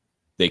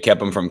they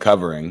kept them from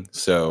covering.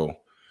 So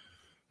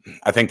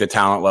I think the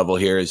talent level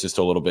here is just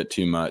a little bit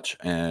too much.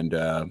 And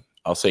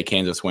I'll say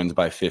Kansas wins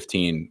by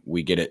 15.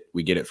 We get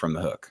it from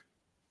the hook.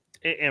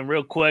 And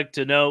real quick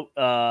to note,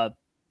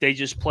 they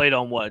just played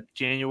on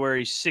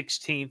January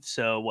 16th.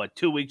 So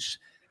 2 weeks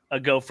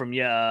ago from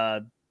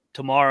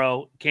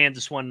tomorrow,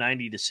 Kansas won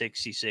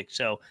 90-66.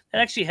 So that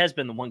actually has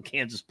been the one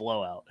Kansas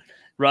blowout.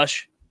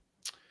 Rush.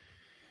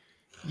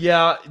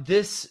 Yeah,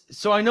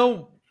 so I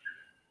know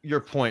your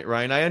point,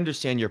 Ryan. I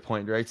understand your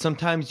point, right?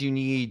 Sometimes you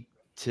need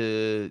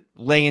to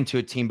lay into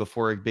a team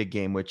before a big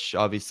game, which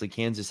obviously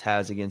Kansas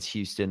has against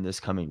Houston this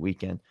coming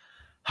weekend.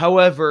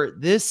 However,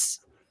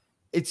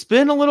 it's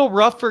been a little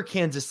rough for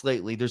Kansas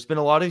lately. There's been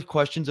a lot of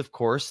questions, of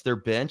course. Their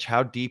bench,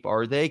 how deep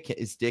are they?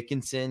 Is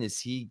Dickinson,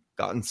 is he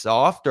gotten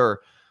soft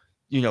or,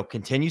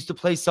 continues to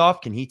play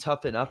soft? Can he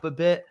toughen up a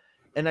bit?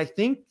 And I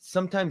think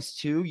sometimes,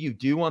 too, you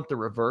do want the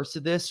reverse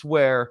of this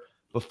where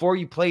before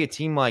you play a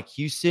team like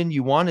Houston,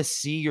 you want to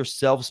see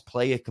yourselves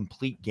play a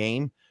complete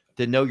game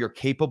to know you're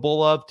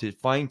capable of, to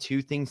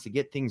fine-tune things, to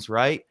get things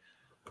right.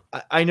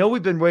 I know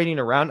we've been waiting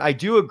around. I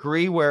do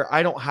agree where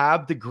I don't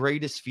have the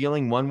greatest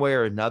feeling one way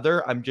or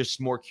another. I'm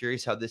just more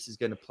curious how this is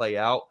going to play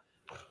out.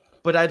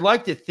 But I'd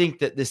like to think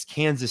that this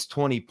Kansas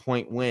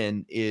 20-point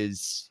win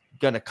is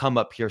going to come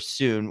up here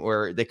soon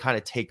where they kind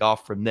of take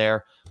off from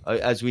there.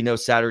 As we know,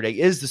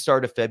 Saturday is the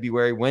start of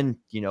February when,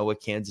 a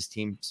Kansas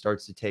team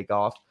starts to take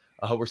off.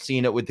 We're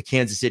seeing it with the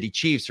Kansas City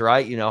Chiefs,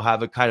 right?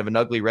 Have a kind of an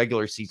ugly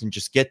regular season,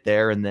 just get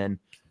there and then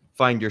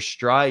find your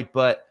stride.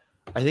 But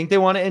I think they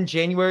want to end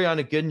January on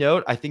a good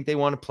note. I think they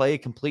want to play a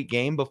complete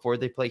game before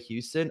they play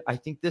Houston. I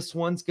think this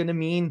one's going to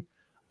mean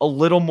a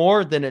little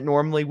more than it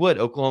normally would.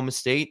 Oklahoma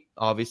State,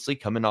 obviously,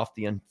 coming off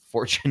the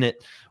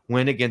unfortunate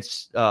win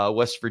against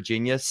West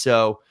Virginia.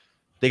 So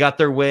they got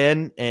their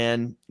win,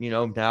 and,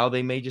 now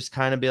they may just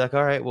kind of be like,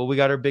 all right, well, we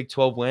got our Big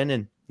 12 win,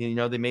 and,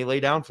 they may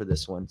lay down for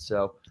this one.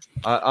 So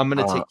I'm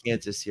going to take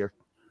Kansas here.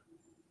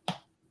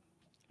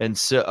 And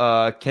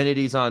so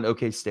Kennedy's on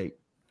OK State.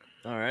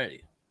 All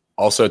right.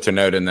 Also to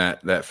note in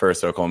that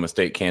first Oklahoma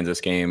State-Kansas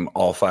game,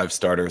 all 5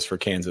 starters for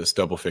Kansas,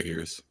 double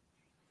figures.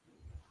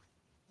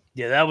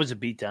 Yeah, that was a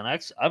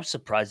beatdown. I'm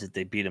surprised that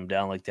they beat him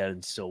down like that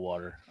in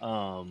Stillwater.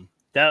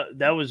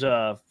 That was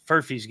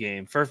Furphy's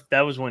game.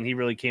 That was when he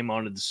really came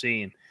onto the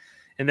scene.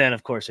 And then,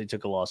 of course, they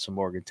took a loss to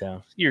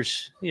Morgantown.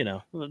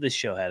 This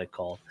show had it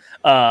called.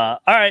 All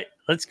right,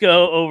 let's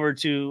go over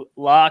to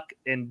lock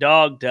and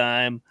dog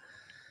time.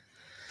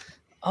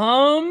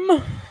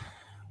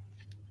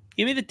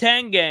 Give me the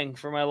Tang Gang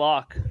for my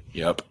lock.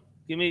 Yep.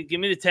 Give me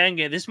the Tang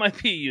Gang. This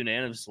might be a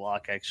unanimous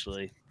lock,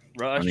 actually.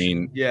 Rush.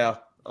 Yeah,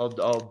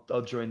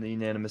 I'll join the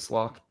unanimous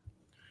lock.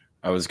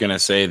 I was gonna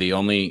say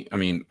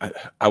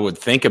I would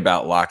think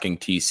about locking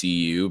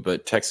TCU,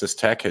 but Texas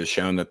Tech has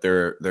shown that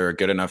they're a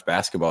good enough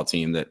basketball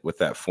team that with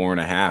that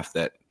 4.5,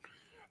 that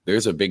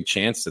there's a big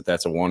chance that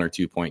that's a 1 or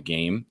 2 point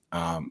game.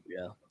 I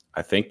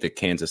think the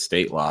Kansas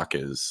State lock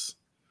is.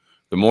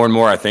 The more and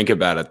more I think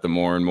about it, the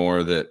more and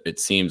more that it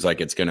seems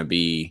like it's going to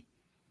be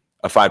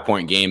a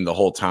 5-point game the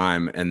whole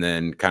time and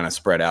then kind of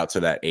spread out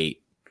to that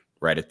 8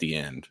 right at the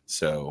end.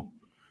 So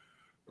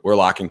we're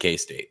locking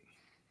K-State.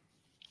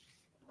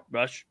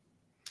 Rush?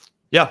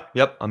 Yeah,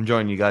 yep. I'm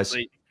joining you guys.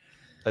 Sweet.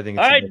 I think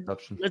it's all a right, good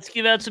option. Let's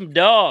give out some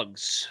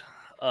dogs.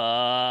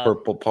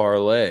 Purple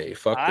parlay.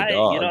 Fuck the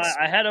dogs.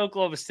 I had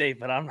Oklahoma State,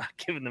 but I'm not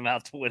giving them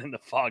out to win in the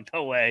Fog.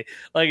 No way.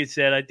 Like I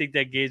said, I think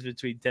that game's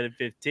between 10 and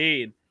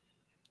 15.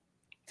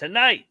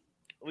 Tonight,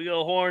 we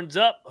go horns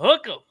up.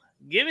 Hook 'em.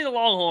 Give me the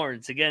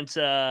Longhorns against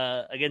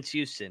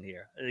Houston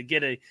here.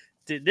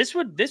 This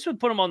would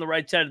put them on the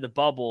right side of the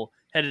bubble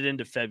headed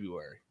into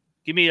February.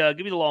 Give me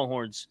the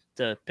Longhorns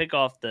to pick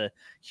off the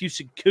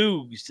Houston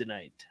Cougs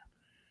tonight.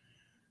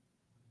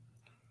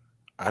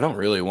 I don't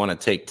really want to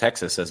take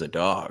Texas as a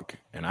dog,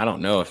 and I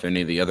don't know if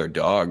any of the other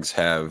dogs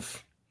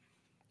have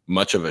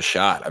much of a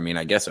shot. I mean,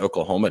 I guess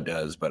Oklahoma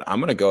does, but I'm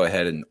going to go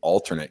ahead and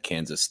alternate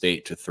Kansas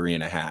State to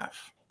 3.5.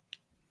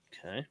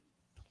 Okay.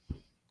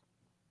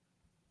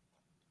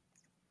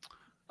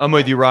 I'm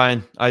with you,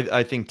 Ryan.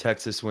 I think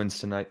Texas wins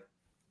tonight.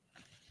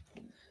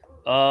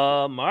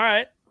 All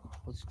right.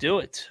 Let's do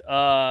it.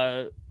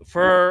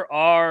 For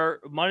our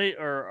money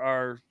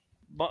or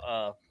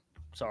our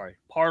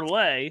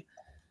parlay,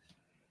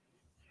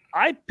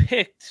 I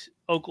picked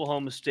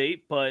Oklahoma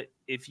State, but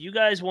if you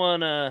guys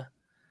want to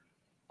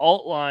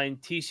outline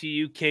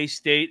TCU,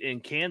 K-State,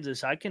 and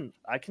Kansas, I can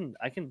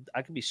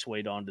be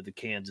swayed onto the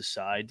Kansas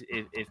side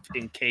if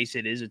in case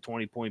it is a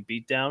 20-point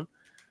beatdown.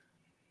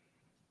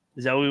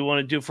 Is that what we want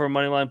to do for a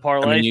money line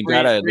parlay? I mean, you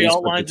got to at least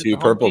put the two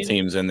purple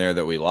teams in there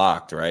that we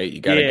locked, right?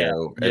 You got to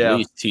go at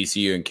least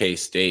TCU and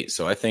K-State.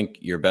 So I think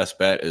your best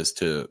bet is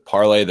to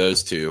parlay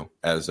those two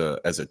as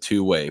a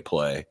two-way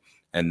play,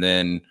 and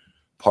then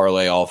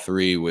parlay all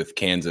three with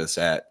Kansas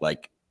at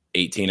like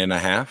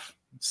 18.5,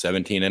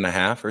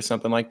 17.5 or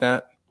something like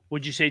that.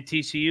 Would you say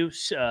TCU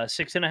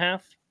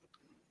 6.5?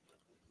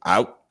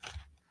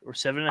 Or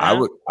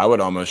 7.5? I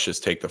would almost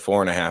just take the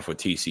 4.5 with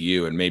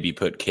TCU and maybe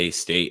put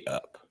K-State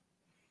up.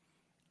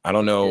 I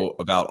don't know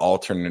about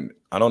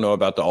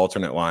the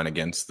alternate line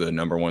against the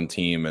number one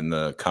team in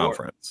the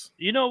conference.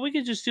 We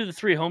could just do the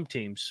 3 home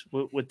teams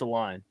with the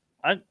line.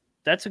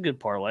 That's a good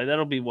parlay.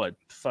 That'll be what,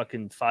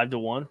 fucking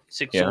 5-1,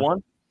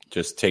 6-1.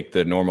 Just take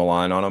the normal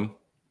line on them.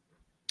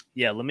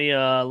 Yeah, let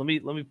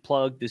me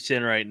plug this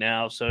in right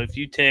now. So if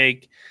you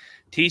take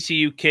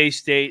TCU,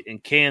 K-State,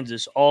 and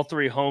Kansas, all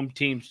 3 home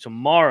teams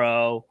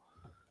tomorrow,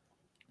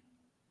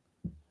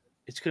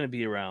 it's going to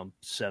be around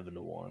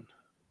 7-1.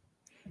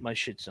 My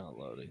shit's not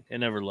loading. It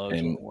never loads.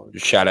 And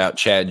shout out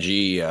Chad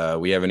G.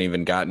 We haven't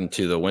even gotten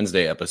to the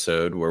Wednesday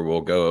episode where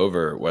we'll go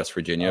over West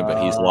Virginia,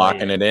 but he's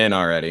locking it in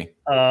already.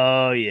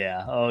 Oh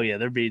yeah.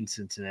 They're beating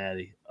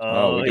Cincinnati.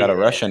 We got a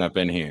Russian up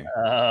in here.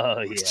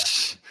 Oh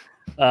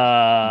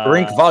yeah.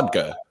 Drink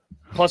vodka.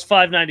 Plus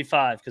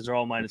 595 because they're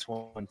all minus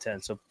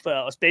 110. So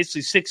it's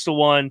basically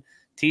 6-1.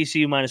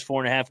 TCU minus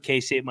 4.5.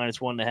 K-State minus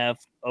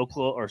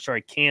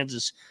 1.5.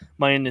 Kansas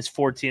minus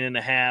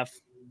 14.5.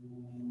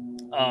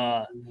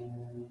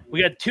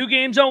 We got 2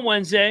 games on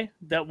Wednesday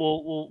that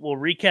we'll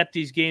recap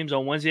these games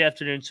on Wednesday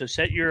afternoon. So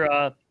set your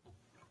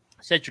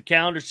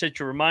calendar, set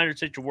your reminders,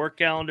 set your work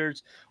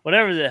calendars,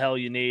 whatever the hell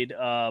you need.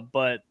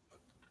 But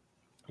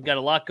we got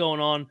a lot going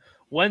on.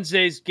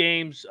 Wednesday's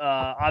games,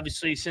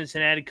 obviously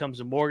Cincinnati comes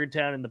to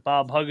Morgantown in the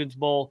Bob Huggins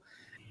Bowl,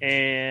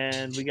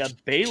 and we got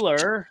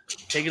Baylor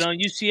taking on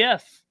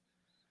UCF.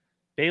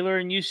 Baylor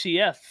and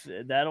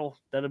UCF. That'll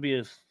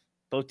be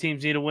both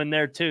teams need to win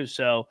there too.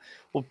 So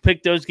we'll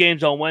pick those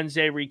games on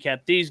Wednesday,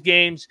 recap these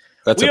games.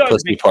 That's a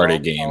pussy party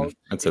game.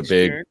 That's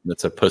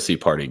a pussy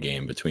party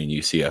game between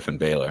UCF and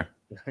Baylor.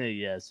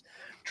 Yes.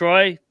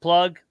 Troy,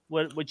 plug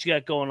what you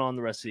got going on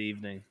the rest of the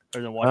evening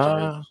other than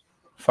watching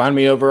find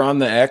me over on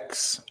the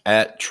X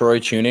at Troy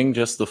Tuning,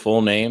 just the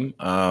full name.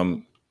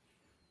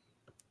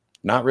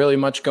 Not really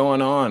much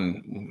going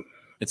on.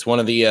 It's one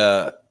of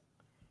the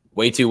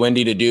way too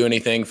windy to do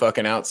anything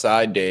fucking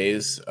outside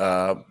days.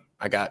 I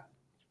got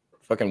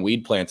fucking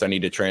weed plants I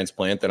need to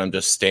transplant that I'm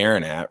just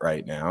staring at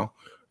right now.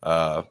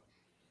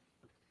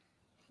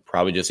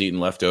 Probably just eating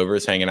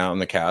leftovers, hanging out on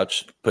the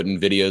couch, putting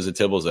videos of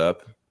Tibbles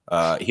up.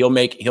 He'll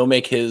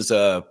make his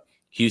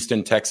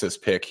Houston, Texas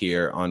pick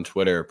here on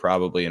Twitter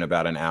probably in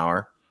about an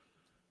hour.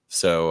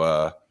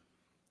 So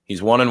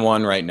he's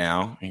 1-1 right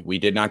now. We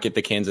did not get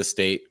the Kansas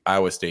State,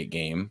 Iowa State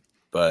game,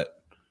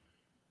 but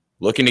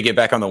looking to get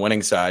back on the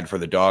winning side for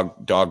the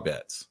dog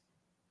bets.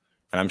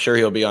 And I'm sure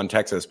he'll be on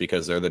Texas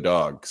because they're the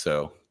dog.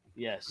 So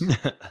yes.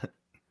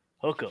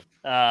 Hook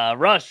 'em.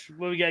 Rush,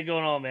 what we got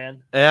going on,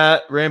 man?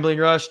 At Rambling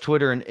Rush,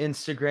 Twitter and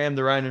Instagram.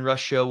 The Ryan and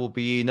Rush Show will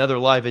be another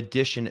live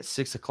edition at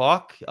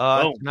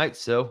 6:00 tonight.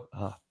 So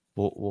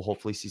we'll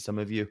hopefully see some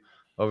of you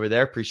over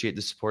there. Appreciate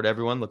the support,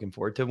 everyone. Looking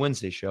forward to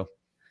Wednesday's show.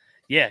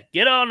 Yeah,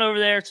 get on over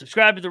there.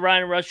 Subscribe to the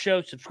Ryan and Rush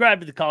Show. Subscribe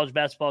to the College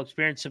Basketball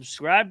Experience.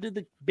 Subscribe to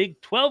the Big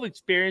 12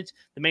 Experience,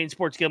 the main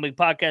sports gambling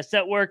podcast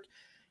network.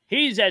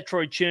 He's at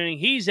Troy Tuning.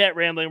 He's at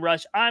Rambling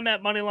Rush. I'm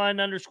at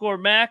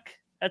Moneyline_Mac.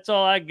 That's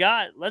all I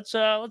got. Let's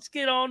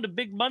get on to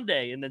Big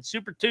Monday and then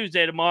Super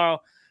Tuesday tomorrow.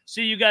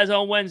 See you guys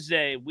on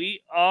Wednesday.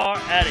 We are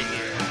out of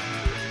here.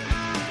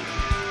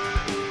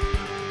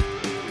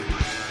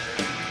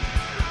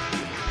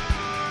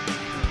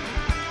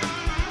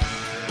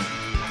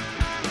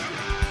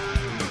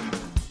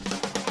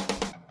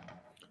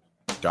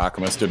 Doc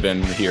must have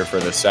been here for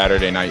the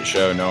Saturday night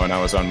show knowing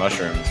I was on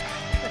mushrooms.